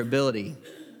beyond your ability.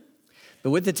 But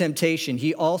with the temptation,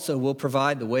 he also will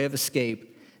provide the way of escape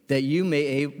that you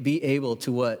may be able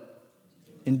to what?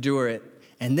 Endure it.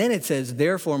 And then it says,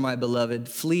 therefore, my beloved,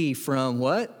 flee from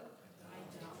what?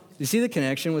 You see the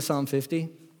connection with Psalm 50?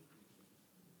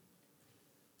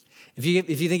 If you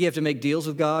think you have to make deals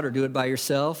with God or do it by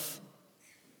yourself,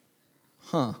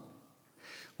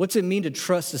 what's it mean to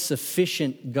trust a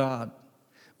sufficient God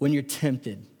when you're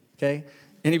tempted, okay?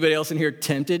 Anybody else in here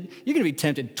tempted? You're going to be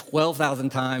tempted 12,000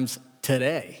 times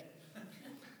today,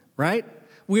 right?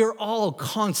 We are all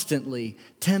constantly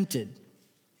tempted,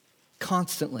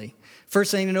 constantly.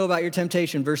 First thing to know about your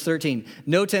temptation, verse 13.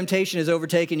 No temptation has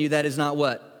overtaken you that is not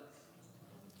what?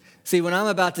 See, when I'm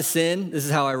about to sin, this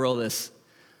is how I roll this.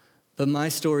 But my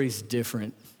story's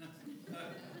different,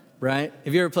 right?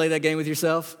 Have you ever played that game with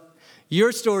yourself?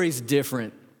 Your story's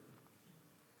different.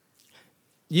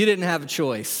 You didn't have a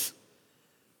choice.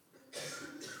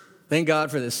 Thank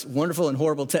God for this wonderful and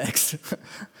horrible text.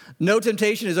 No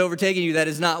temptation is overtaking you that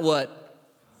is not what?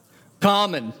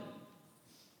 Common.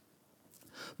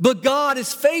 But God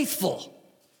is faithful.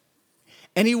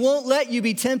 And he won't let you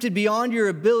be tempted beyond your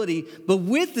ability, but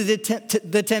with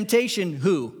the temptation,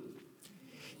 who?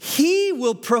 He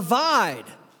will provide.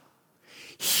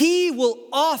 He will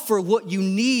offer what you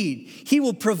need. He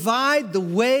will provide the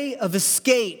way of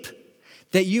escape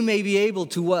that you may be able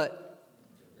to what?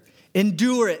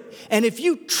 Endure it. And if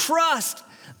you trust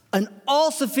an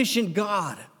all-sufficient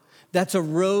God, that's a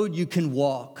road you can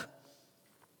walk.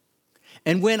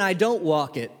 And when I don't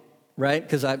walk it, right?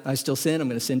 Because I still sin. I'm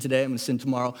going to sin today. I'm going to sin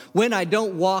tomorrow. When I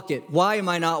don't walk it, why am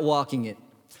I not walking it?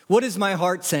 What is my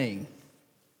heart saying?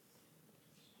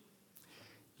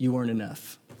 You weren't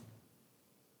enough.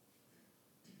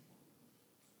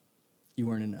 You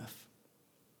weren't enough.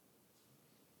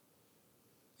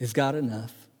 Is God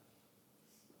enough?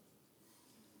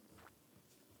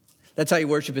 That's how you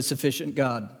worship a sufficient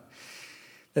God.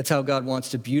 That's how God wants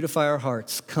to beautify our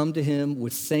hearts. Come to him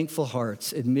with thankful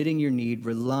hearts, admitting your need,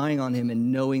 relying on him,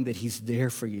 and knowing that he's there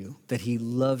for you, that he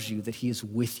loves you, that he is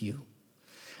with you.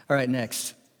 All right,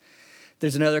 next.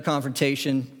 There's another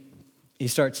confrontation. He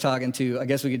starts talking to, I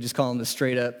guess we could just call them the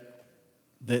straight up,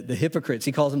 the hypocrites.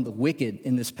 He calls them the wicked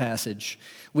in this passage.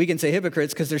 We can say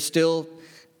hypocrites because they're still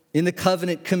in the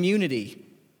covenant community.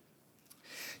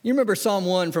 You remember Psalm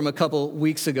 1 from a couple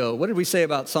weeks ago. What did we say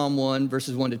about Psalm 1,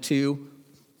 verses 1 to 2?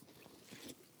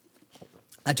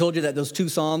 I told you that those 2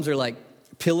 Psalms are like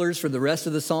pillars for the rest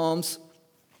of the Psalms.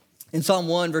 In Psalm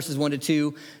 1, verses 1 to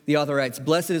 2, the author writes,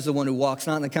 "Blessed is the one who walks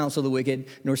not in the counsel of the wicked,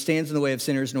 nor stands in the way of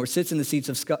sinners, nor sits in the seat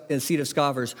of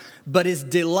scoffers, but his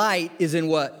delight is in"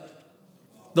 what?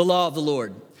 The law of the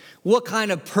Lord. What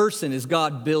kind of person is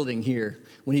God building here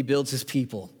when he builds his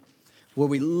people? Where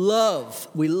we love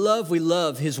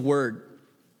his word.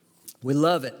 We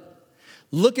love it.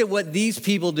 Look at what these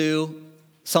people do,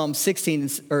 Psalm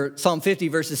 50,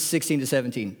 verses 16 to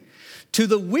 17. To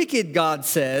the wicked, God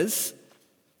says,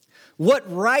 "What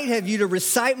right have you to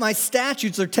recite my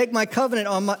statutes or take my covenant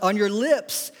on your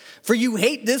lips? For you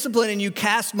hate discipline and you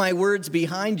cast my words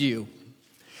behind you."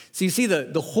 So you see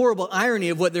the horrible irony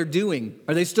of what they're doing.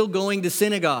 Are they still going to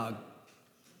synagogue?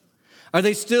 Are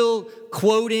they still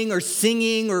quoting or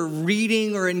singing or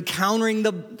reading or encountering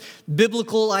the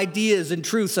biblical ideas and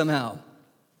truth somehow?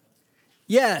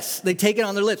 Yes, they take it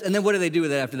on their lips. And then what do they do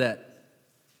with it after that?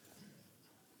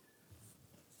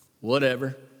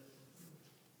 Whatever.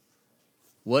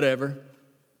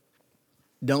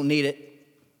 Don't need it.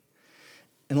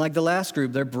 And like the last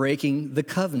group, they're breaking the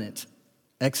covenant.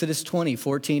 Exodus 20,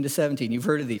 14 to 17. You've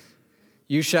heard of these.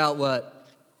 You shall what?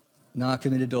 Not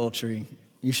commit adultery.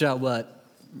 You shall what?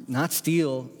 Not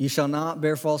steal. You shall not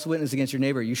bear false witness against your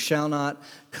neighbor. You shall not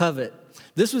covet.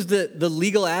 This was the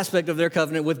legal aspect of their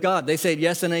covenant with God. They said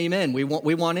yes and amen. We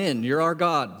want in. You're our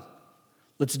God.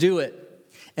 Let's do it.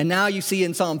 And now you see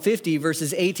in Psalm 50,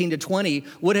 verses 18 to 20,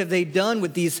 what have they done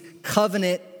with these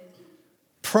covenant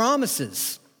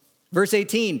promises? Verse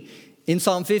 18 in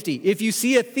Psalm 50, if you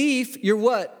see a thief, you're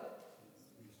what?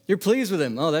 You're pleased with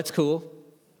him. Oh, that's cool.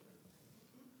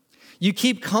 You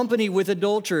keep company with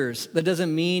adulterers. That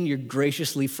doesn't mean you're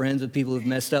graciously friends with people who've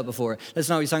messed up before. That's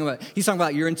not what he's talking about. He's talking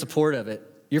about you're in support of it.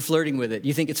 You're flirting with it.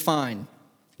 You think it's fine.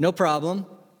 No problem.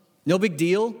 No big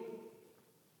deal.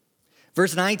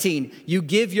 Verse 19, you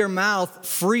give your mouth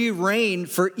free rein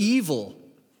for evil,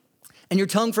 and your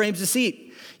tongue frames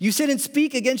deceit. You sit and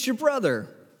speak against your brother.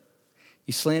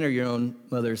 You slander your own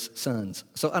mother's sons.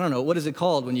 So I don't know, what is it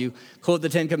called when you quote the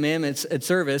 10 Commandments at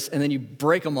service and then you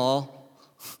break them all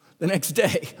the next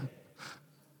day?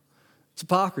 It's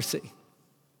hypocrisy.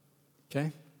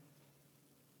 Okay?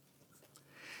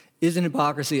 Isn't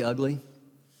hypocrisy ugly?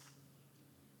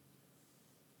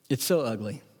 It's so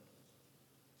ugly.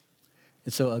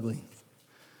 It's so ugly.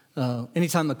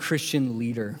 Anytime a Christian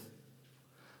leader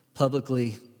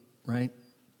publicly, right,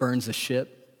 burns a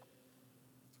ship,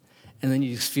 and then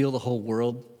you just feel the whole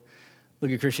world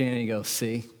look at Christianity and go,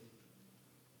 see?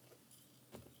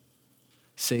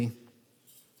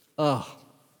 Oh,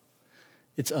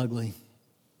 it's ugly.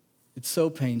 It's so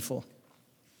painful.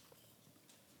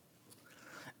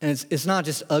 And it's not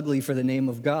just ugly for the name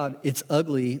of God, it's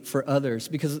ugly for others,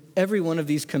 because every one of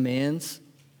these commands,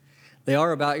 they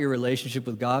are about your relationship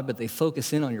with God, but they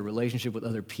focus in on your relationship with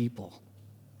other people.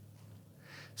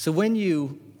 So when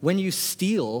you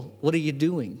steal, what are you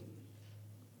doing?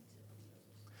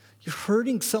 You're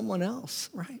hurting someone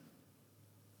else, right?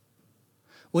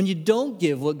 When you don't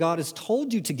give what God has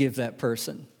told you to give that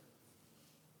person,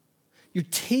 you're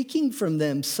taking from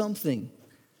them something.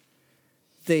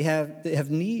 They have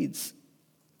needs.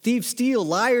 Thieves steal,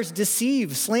 liars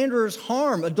deceive, slanderers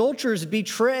harm, adulterers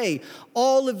betray.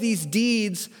 All of these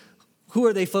deeds, who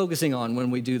are they focusing on when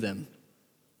we do them?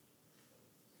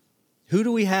 Who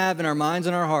do we have in our minds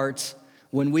and our hearts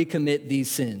when we commit these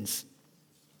sins?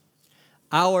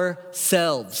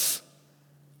 Ourselves.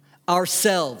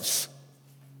 Ourselves.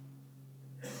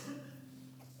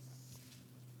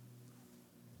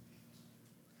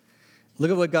 Look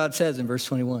at what God says in verse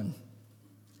 21.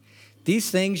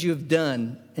 These things you have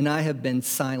done, and I have been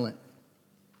silent.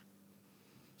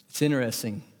 It's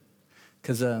interesting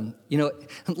because,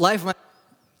 life,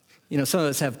 some of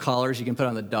us have collars you can put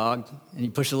on the dog, and you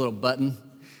push a little button, and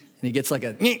he gets like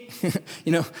a,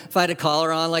 if I had a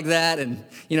collar on like that, and,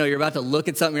 you're about to look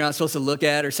at something you're not supposed to look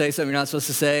at or say something you're not supposed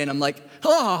to say, and I'm like,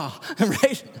 oh,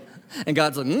 right? And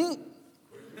God's like,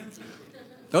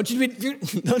 don't you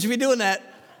be doing that.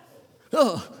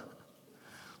 Oh.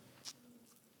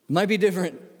 Might be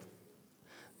different,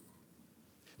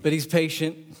 but he's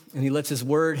patient and he lets his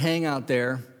word hang out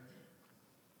there,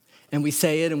 and we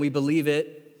say it and we believe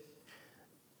it,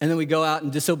 and then we go out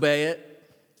and disobey it,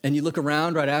 and you look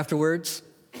around right afterwards.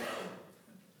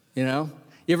 You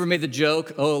ever made the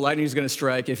joke, oh, lightning's going to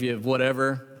strike if you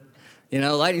whatever,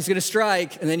 lightning's going to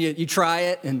strike, and then you try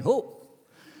it, and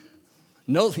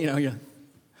no,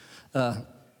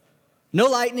 no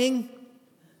lightning.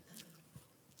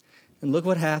 And look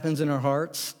what happens in our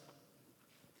hearts.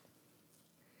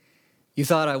 You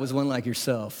thought I was one like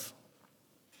yourself.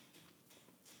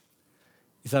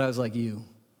 You thought I was like you.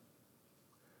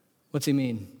 What's he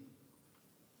mean?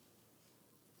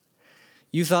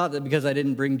 You thought that because I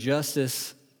didn't bring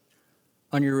justice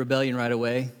on your rebellion right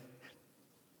away,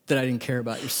 that I didn't care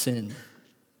about your sin.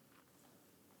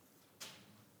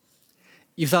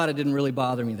 You thought it didn't really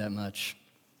bother me that much.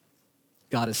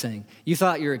 God is saying. You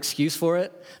thought your excuse for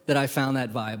it, that I found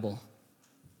that viable.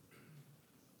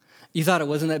 You thought it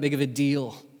wasn't that big of a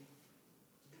deal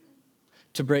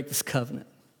to break this covenant.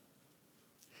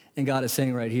 And God is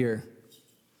saying right here,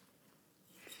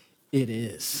 it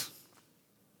is.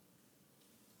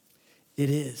 It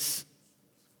is.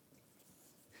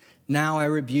 Now I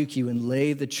rebuke you and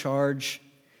lay the charge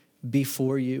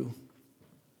before you.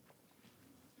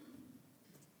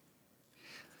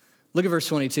 Look at verse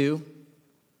 22.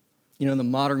 You know, in the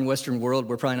modern Western world,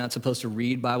 we're probably not supposed to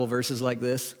read Bible verses like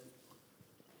this.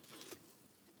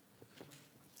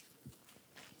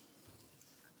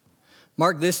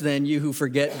 Mark this then, you who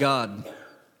forget God.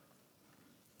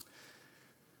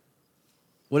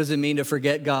 What does it mean to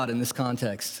forget God in this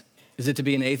context? Is it to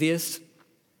be an atheist?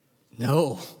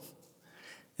 No.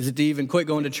 Is it to even quit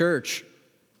going to church?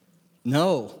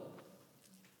 No.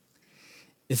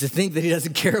 Is to think that he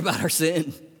doesn't care about our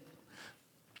sin.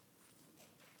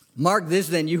 Mark this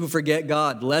then, you who forget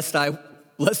God, lest I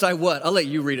what? I'll let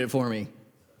you read it for me.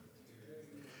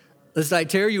 Lest I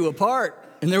tear you apart,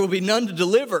 and there will be none to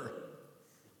deliver.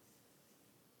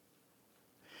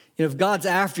 You know, if God's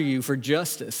after you for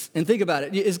justice, and think about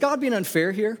it, is God being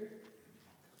unfair here?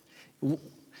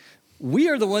 We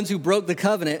are the ones who broke the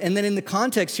covenant, and then in the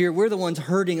context here, we're the ones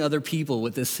hurting other people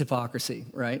with this hypocrisy,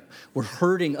 right? We're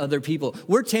hurting other people.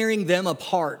 We're tearing them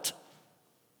apart.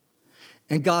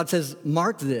 And God says,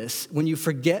 mark this when you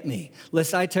forget me,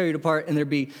 lest I tear you apart and there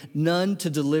be none to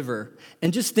deliver.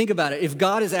 And just think about it. If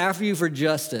God is after you for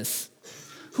justice,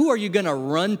 who are you going to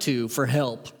run to for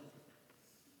help?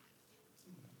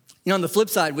 You know, on the flip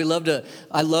side,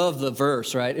 I love the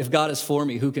verse, right? If God is for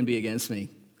me, who can be against me?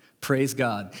 Praise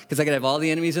God. Because I could have all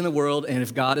the enemies in the world, and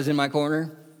if God is in my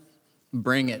corner,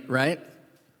 bring it, right?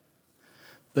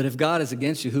 But if God is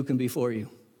against you, who can be for you?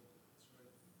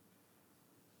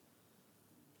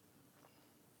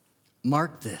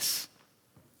 Mark this.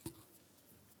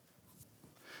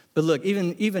 But look,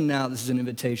 even now, this is an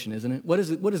invitation, isn't it? What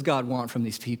does God want from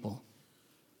these people?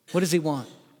 What does he want?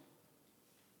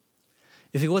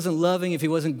 If he wasn't loving, if he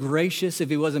wasn't gracious, if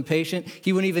he wasn't patient,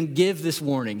 he wouldn't even give this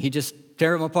warning. He'd just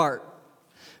tear them apart.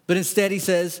 But instead he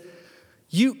says,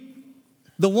 the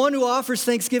one who offers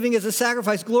thanksgiving as a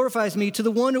sacrifice glorifies me. To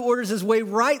the one who orders his way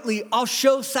rightly, I'll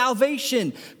show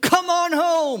salvation. Come on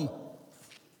home.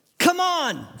 Come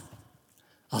on.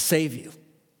 I'll save you.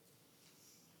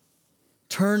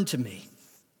 Turn to me.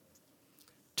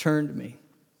 Turn to me.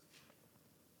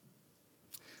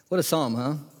 What a psalm,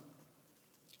 huh?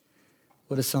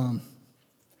 What a psalm.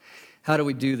 How do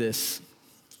we do this?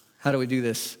 How do we do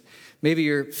this? Maybe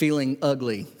you're feeling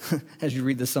ugly as you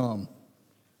read the psalm.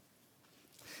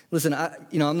 Listen,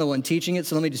 I'm the one teaching it,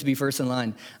 so let me just be first in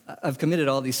line. I've committed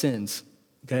all these sins,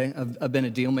 okay? I've been a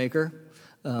deal maker.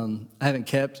 I haven't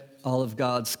kept all of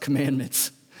God's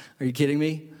commandments. Are you kidding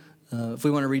me? If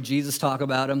we want to read Jesus talk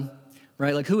about him,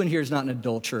 right? Like, who in here is not an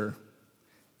adulterer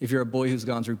if you're a boy who's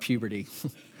gone through puberty?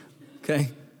 Okay?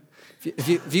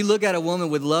 If you look at a woman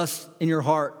with lust in your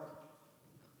heart,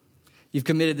 you've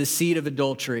committed the seed of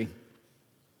adultery.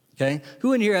 Okay?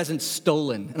 Who in here hasn't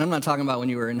stolen? And I'm not talking about when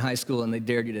you were in high school and they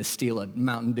dared you to steal a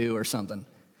Mountain Dew or something.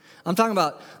 I'm talking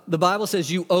about the Bible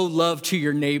says you owe love to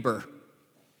your neighbor.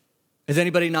 Has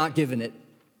anybody not given it?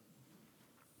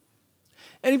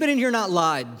 Anybody in here not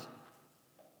lied?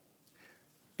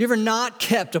 You ever not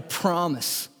kept a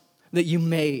promise that you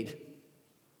made?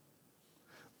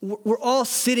 We're all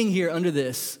sitting here under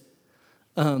this,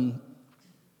 kind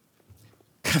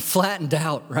of flattened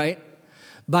out, right?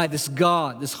 By this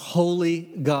God, this holy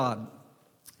God.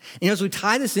 And as we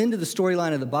tie this into the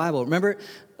storyline of the Bible, remember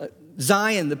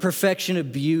Zion, the perfection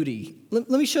of beauty. Let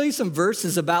me show you some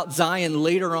verses about Zion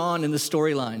later on in the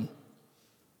storyline.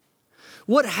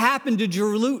 What happened to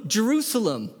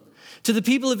Jerusalem, to the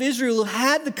people of Israel who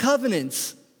had the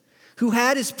covenants, who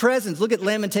had his presence? Look at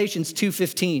Lamentations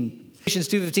 2:15. Lamentations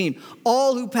 2:15.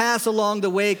 All who pass along the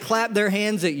way clap their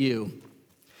hands at you.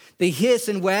 They hiss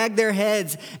and wag their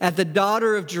heads at the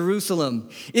daughter of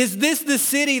Jerusalem. Is this the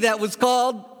city that was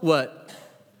called what?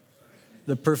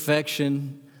 The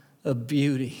perfection of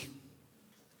beauty.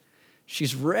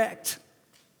 She's wrecked.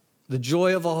 The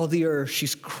joy of all the earth,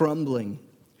 she's crumbling.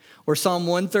 Or Psalm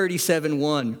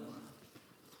 137:1.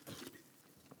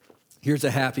 Here's a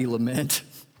happy lament.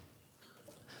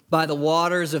 By the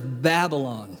waters of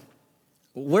Babylon.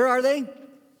 Where are they?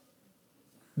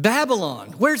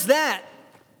 Babylon, where's that?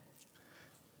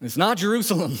 It's not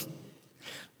Jerusalem.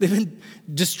 They've been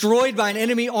destroyed by an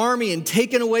enemy army and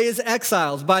taken away as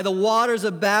exiles by the waters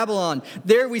of Babylon.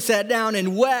 There we sat down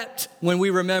and wept when we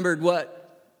remembered what?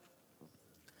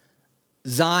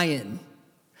 Zion,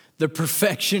 the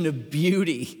perfection of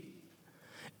beauty.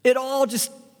 It all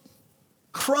just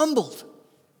crumbled.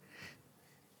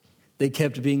 They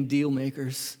kept being deal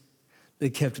makers. They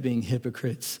kept being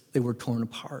hypocrites. They were torn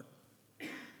apart.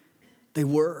 They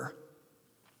were.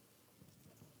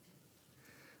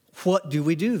 What do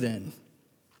we do then?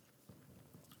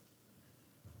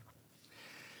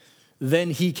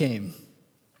 Then he came.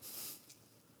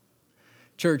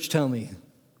 Church, tell me,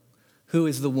 who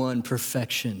is the one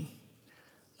perfection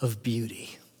of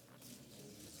beauty?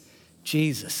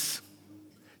 Jesus.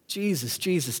 Jesus.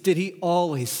 Did he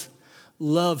always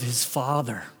love his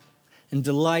Father and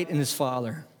delight in his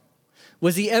Father?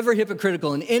 Was he ever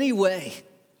hypocritical in any way?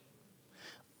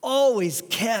 Always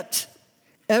kept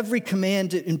every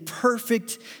command in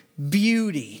perfect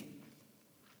beauty.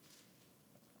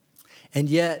 And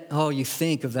yet, you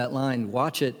think of that line,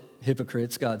 watch it,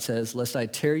 hypocrites, God says, lest I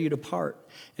tear you apart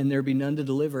and there be none to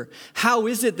deliver. How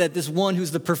is it that this one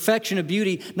who's the perfection of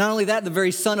beauty, not only that, the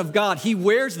very Son of God, he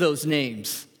wears those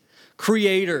names?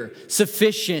 Creator,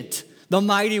 sufficient, the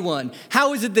mighty one.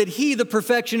 How is it that he, the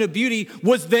perfection of beauty,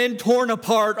 was then torn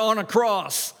apart on a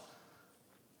cross?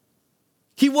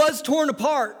 He was torn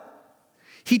apart.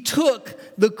 He took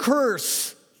the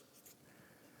curse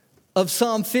of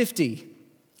Psalm 50,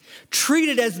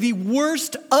 treated as the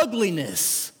worst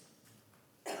ugliness.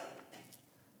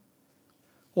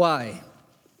 Why?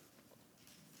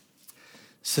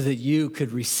 So that you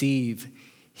could receive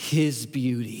his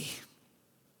beauty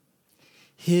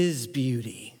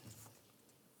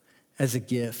as a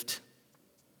gift.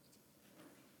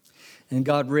 And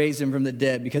God raised him from the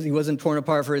dead because he wasn't torn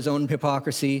apart for his own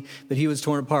hypocrisy, but he was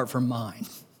torn apart for mine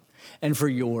and for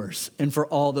yours and for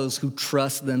all those who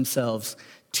trust themselves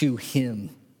to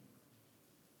him.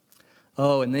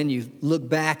 And then you look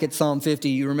back at Psalm 50,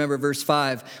 you remember verse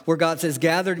 5, where God says,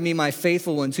 gather to me my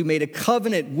faithful ones who made a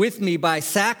covenant with me by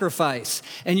sacrifice.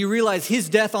 And you realize his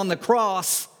death on the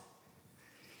cross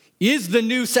is the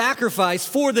new sacrifice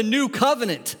for the new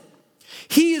covenant.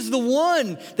 He is the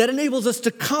one that enables us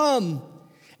to come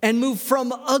and move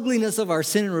from ugliness of our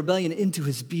sin and rebellion into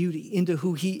his beauty, into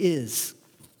who he is.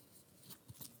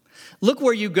 Look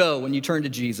where you go when you turn to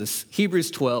Jesus.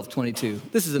 Hebrews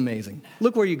 12:22. This is amazing.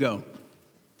 Look where you go.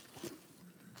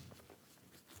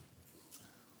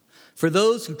 For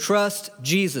those who trust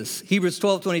Jesus, Hebrews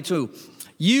 12:22,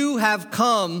 you have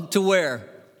come to where?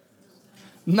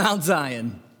 Mount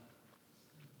Zion,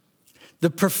 the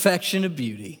perfection of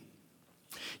beauty.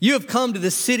 You have come to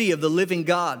the city of the living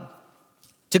God,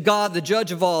 to God, the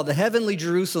judge of all, the heavenly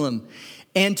Jerusalem,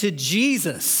 and to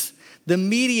Jesus, the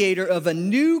mediator of a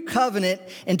new covenant,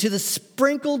 and to the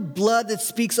sprinkled blood that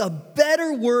speaks a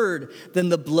better word than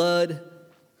the blood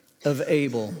of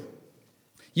Abel.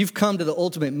 You've come to the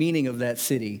ultimate meaning of that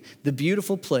city, the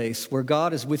beautiful place where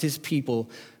God is with his people.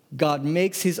 God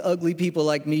makes his ugly people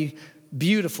like me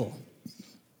beautiful.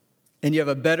 And you have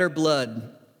a better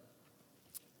blood.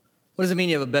 What does it mean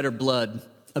you have a better blood?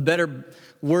 A better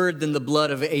word than the blood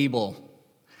of Abel.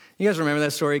 You guys remember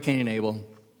that story, Cain and Abel?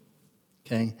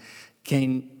 Okay.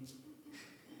 Cain's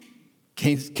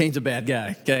a bad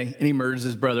guy, okay? And he murders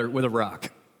his brother with a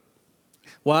rock.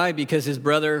 Why? Because his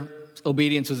brother's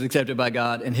obedience was accepted by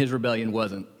God and his rebellion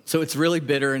wasn't. So it's really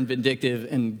bitter and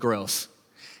vindictive and gross.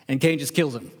 And Cain just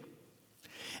kills him.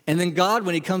 And then God,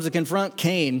 when he comes to confront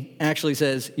Cain, actually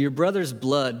says, your brother's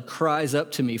blood cries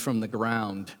up to me from the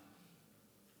ground.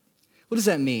 What does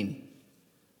that mean?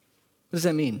 What does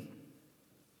that mean?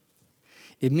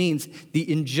 It means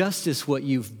the injustice what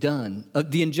you've done,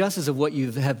 the injustice of what you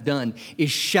have done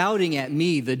is shouting at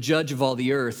me, the judge of all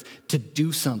the earth, to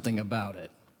do something about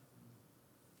it.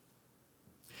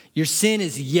 Your sin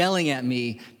is yelling at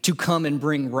me to come and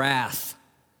bring wrath.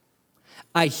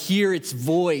 I hear its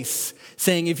voice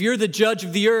saying, if you're the judge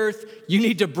of the earth, you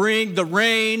need to bring the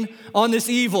rain on this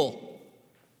evil.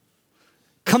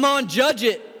 Come on, judge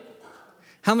it.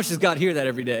 How much does God hear that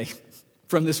every day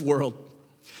from this world?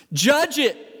 Judge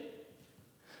it.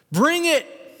 Bring it.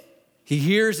 He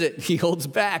hears it. He holds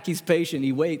back. He's patient.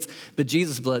 He waits. But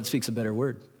Jesus' blood speaks a better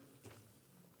word.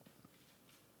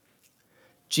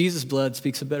 Jesus' blood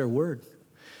speaks a better word.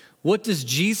 What does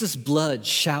Jesus' blood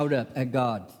shout up at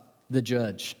God, the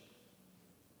judge?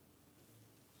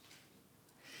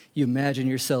 You imagine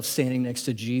yourself standing next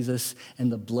to Jesus and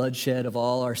the bloodshed of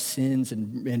all our sins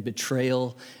and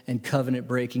betrayal and covenant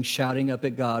breaking, shouting up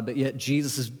at God, but yet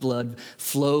Jesus' blood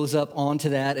flows up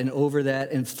onto that and over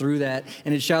that and through that,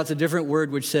 and it shouts a different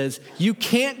word which says, you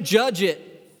can't judge it.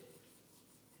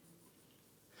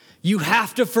 You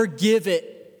have to forgive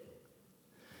it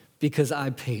because I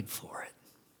paid for it.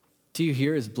 Do you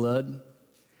hear his blood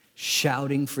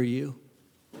shouting for you?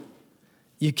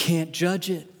 You can't judge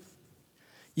it.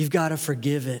 You've got to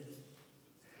forgive it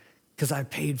because I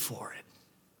paid for it.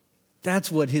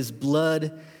 That's what his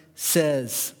blood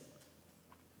says.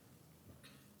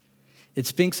 It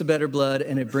speaks a better blood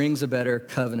and it brings a better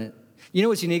covenant. You know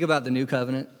what's unique about the new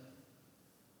covenant?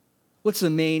 What's the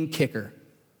main kicker?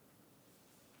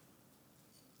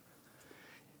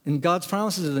 In God's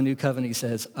promises of the new covenant, he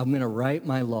says, I'm going to write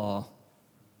my law.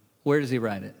 Where does he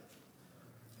write it?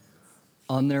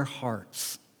 On their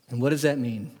hearts. And what does that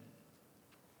mean?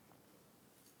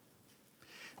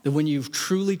 That when you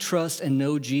truly trust and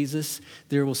know Jesus,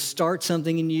 there will start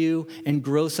something in you and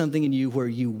grow something in you where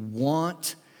you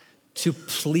want to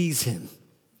please him.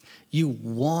 You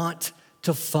want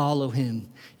to follow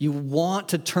him. You want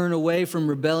to turn away from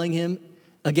rebelling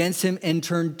against him and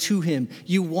turn to him.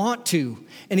 You want to.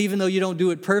 And even though you don't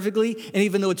do it perfectly, and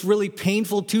even though it's really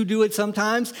painful to do it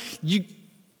sometimes,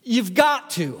 you've got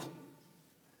to.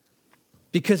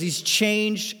 Because he's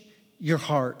changed your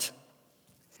heart.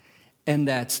 And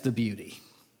that's the beauty.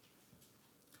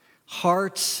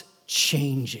 Hearts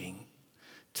changing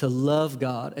to love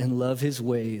God and love his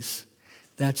ways.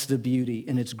 That's the beauty,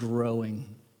 and it's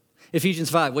growing. Ephesians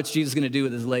 5, what's Jesus going to do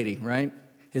with his lady, right?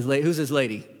 Who's his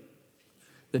lady?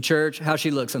 The church. How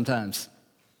she look sometimes?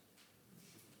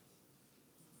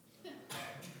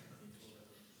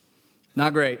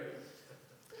 Not great.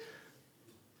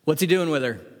 What's he doing with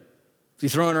her? Is he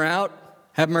throwing her out?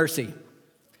 Have mercy.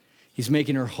 He's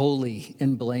making her holy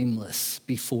and blameless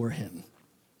before him.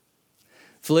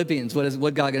 Philippians,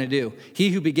 what God going to do? He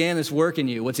who began this work in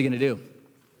you, what's he going to do?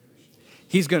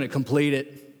 He's going to complete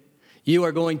it. You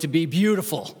are going to be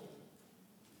beautiful.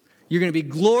 You're going to be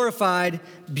glorified,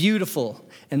 beautiful.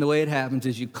 And the way it happens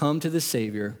is you come to the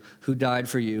Savior who died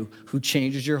for you, who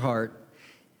changes your heart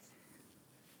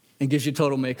and gives you a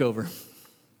total makeover.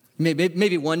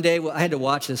 Maybe one day, I had to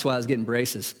watch this while I was getting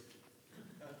braces.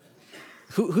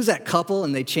 Who's that couple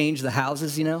and they change the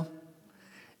houses, you know?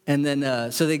 And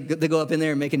then, so they go up in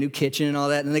there and make a new kitchen and all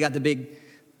that. And they got the big,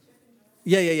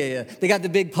 yeah. They got the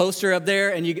big poster up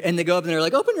there and they go up and they're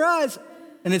like, open your eyes.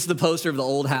 And it's the poster of the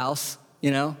old house,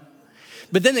 you know?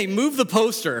 But then they move the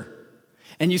poster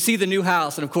and you see the new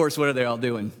house. And of course, what are they all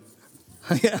doing?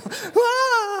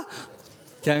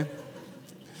 Okay.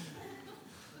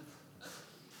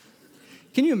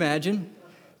 Can you imagine?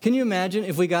 Can you imagine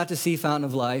if we got to see Fountain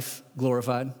of Life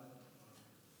glorified?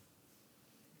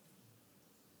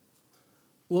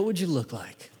 What would you look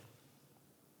like?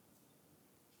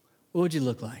 What would you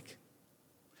look like?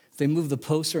 If they moved the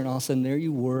poster and all of a sudden there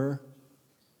you were,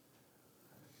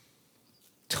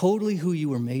 totally who you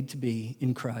were made to be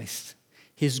in Christ.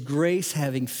 His grace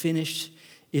having finished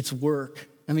its work.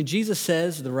 I mean, Jesus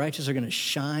says the righteous are going to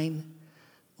shine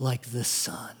like the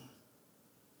sun.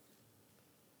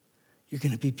 You're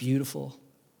going to be beautiful.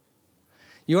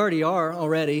 You already are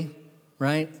already,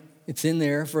 right? It's in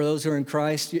there for those who are in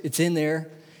Christ. It's in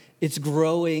there. It's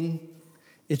growing.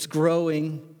 It's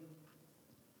growing.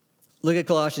 Look at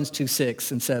Colossians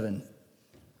 2:6 and 7.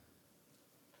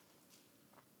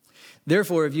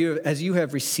 Therefore, as you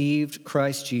have received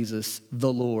Christ Jesus,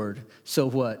 the Lord, so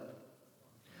what?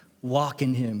 Walk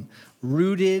in him,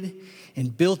 rooted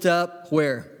and built up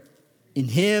where? In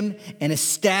him, and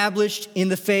established in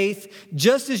the faith,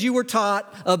 just as you were taught,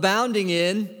 abounding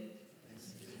in.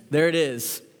 There it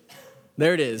is.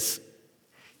 There it is.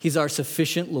 He's our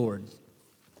sufficient Lord.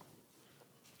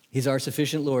 He's our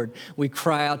sufficient Lord. We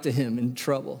cry out to him in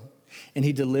trouble, and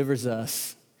he delivers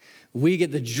us. We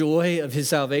get the joy of his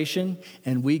salvation,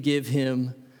 and we give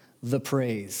him the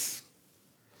praise.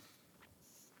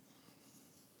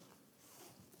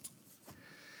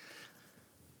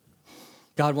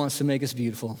 God wants to make us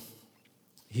beautiful.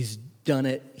 He's done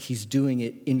it. He's doing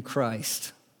it in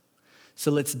Christ.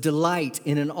 So let's delight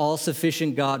in an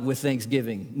all-sufficient God with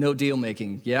thanksgiving. No deal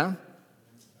making, yeah?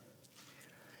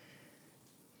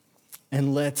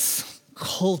 And let's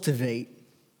cultivate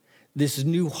this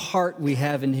new heart we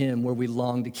have in him where we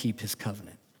long to keep his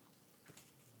covenant.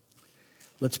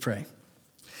 Let's pray.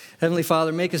 Heavenly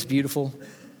Father, make us beautiful.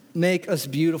 Make us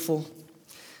beautiful.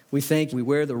 We thank you. We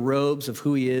wear the robes of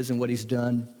who he is and what he's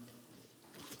done.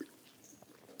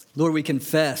 Lord, we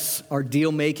confess our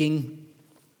deal-making,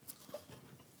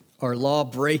 our law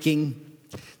breaking.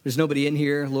 There's nobody in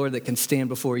here, Lord, that can stand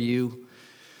before you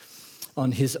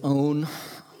on his own.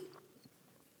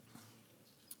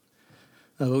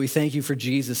 But we thank you for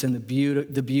Jesus and the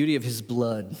beauty of his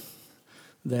blood,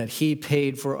 that he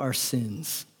paid for our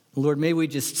sins. Lord, may we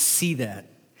just see that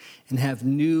and have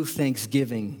new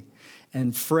thanksgiving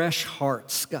and fresh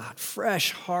hearts, God,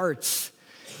 fresh hearts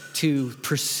to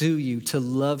pursue you, to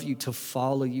love you, to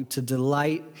follow you, to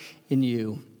delight in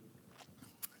you,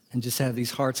 and just have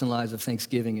these hearts and lives of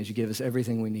thanksgiving as you give us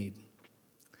everything we need.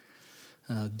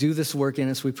 Do this work in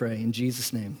us, we pray. In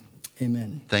Jesus' name,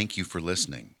 amen. Thank you for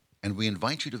listening, and we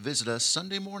invite you to visit us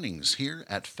Sunday mornings here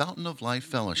at Fountain of Life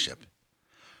Fellowship.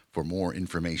 For more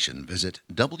information, visit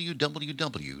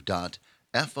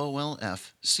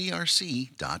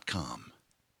www.folfcrc.com.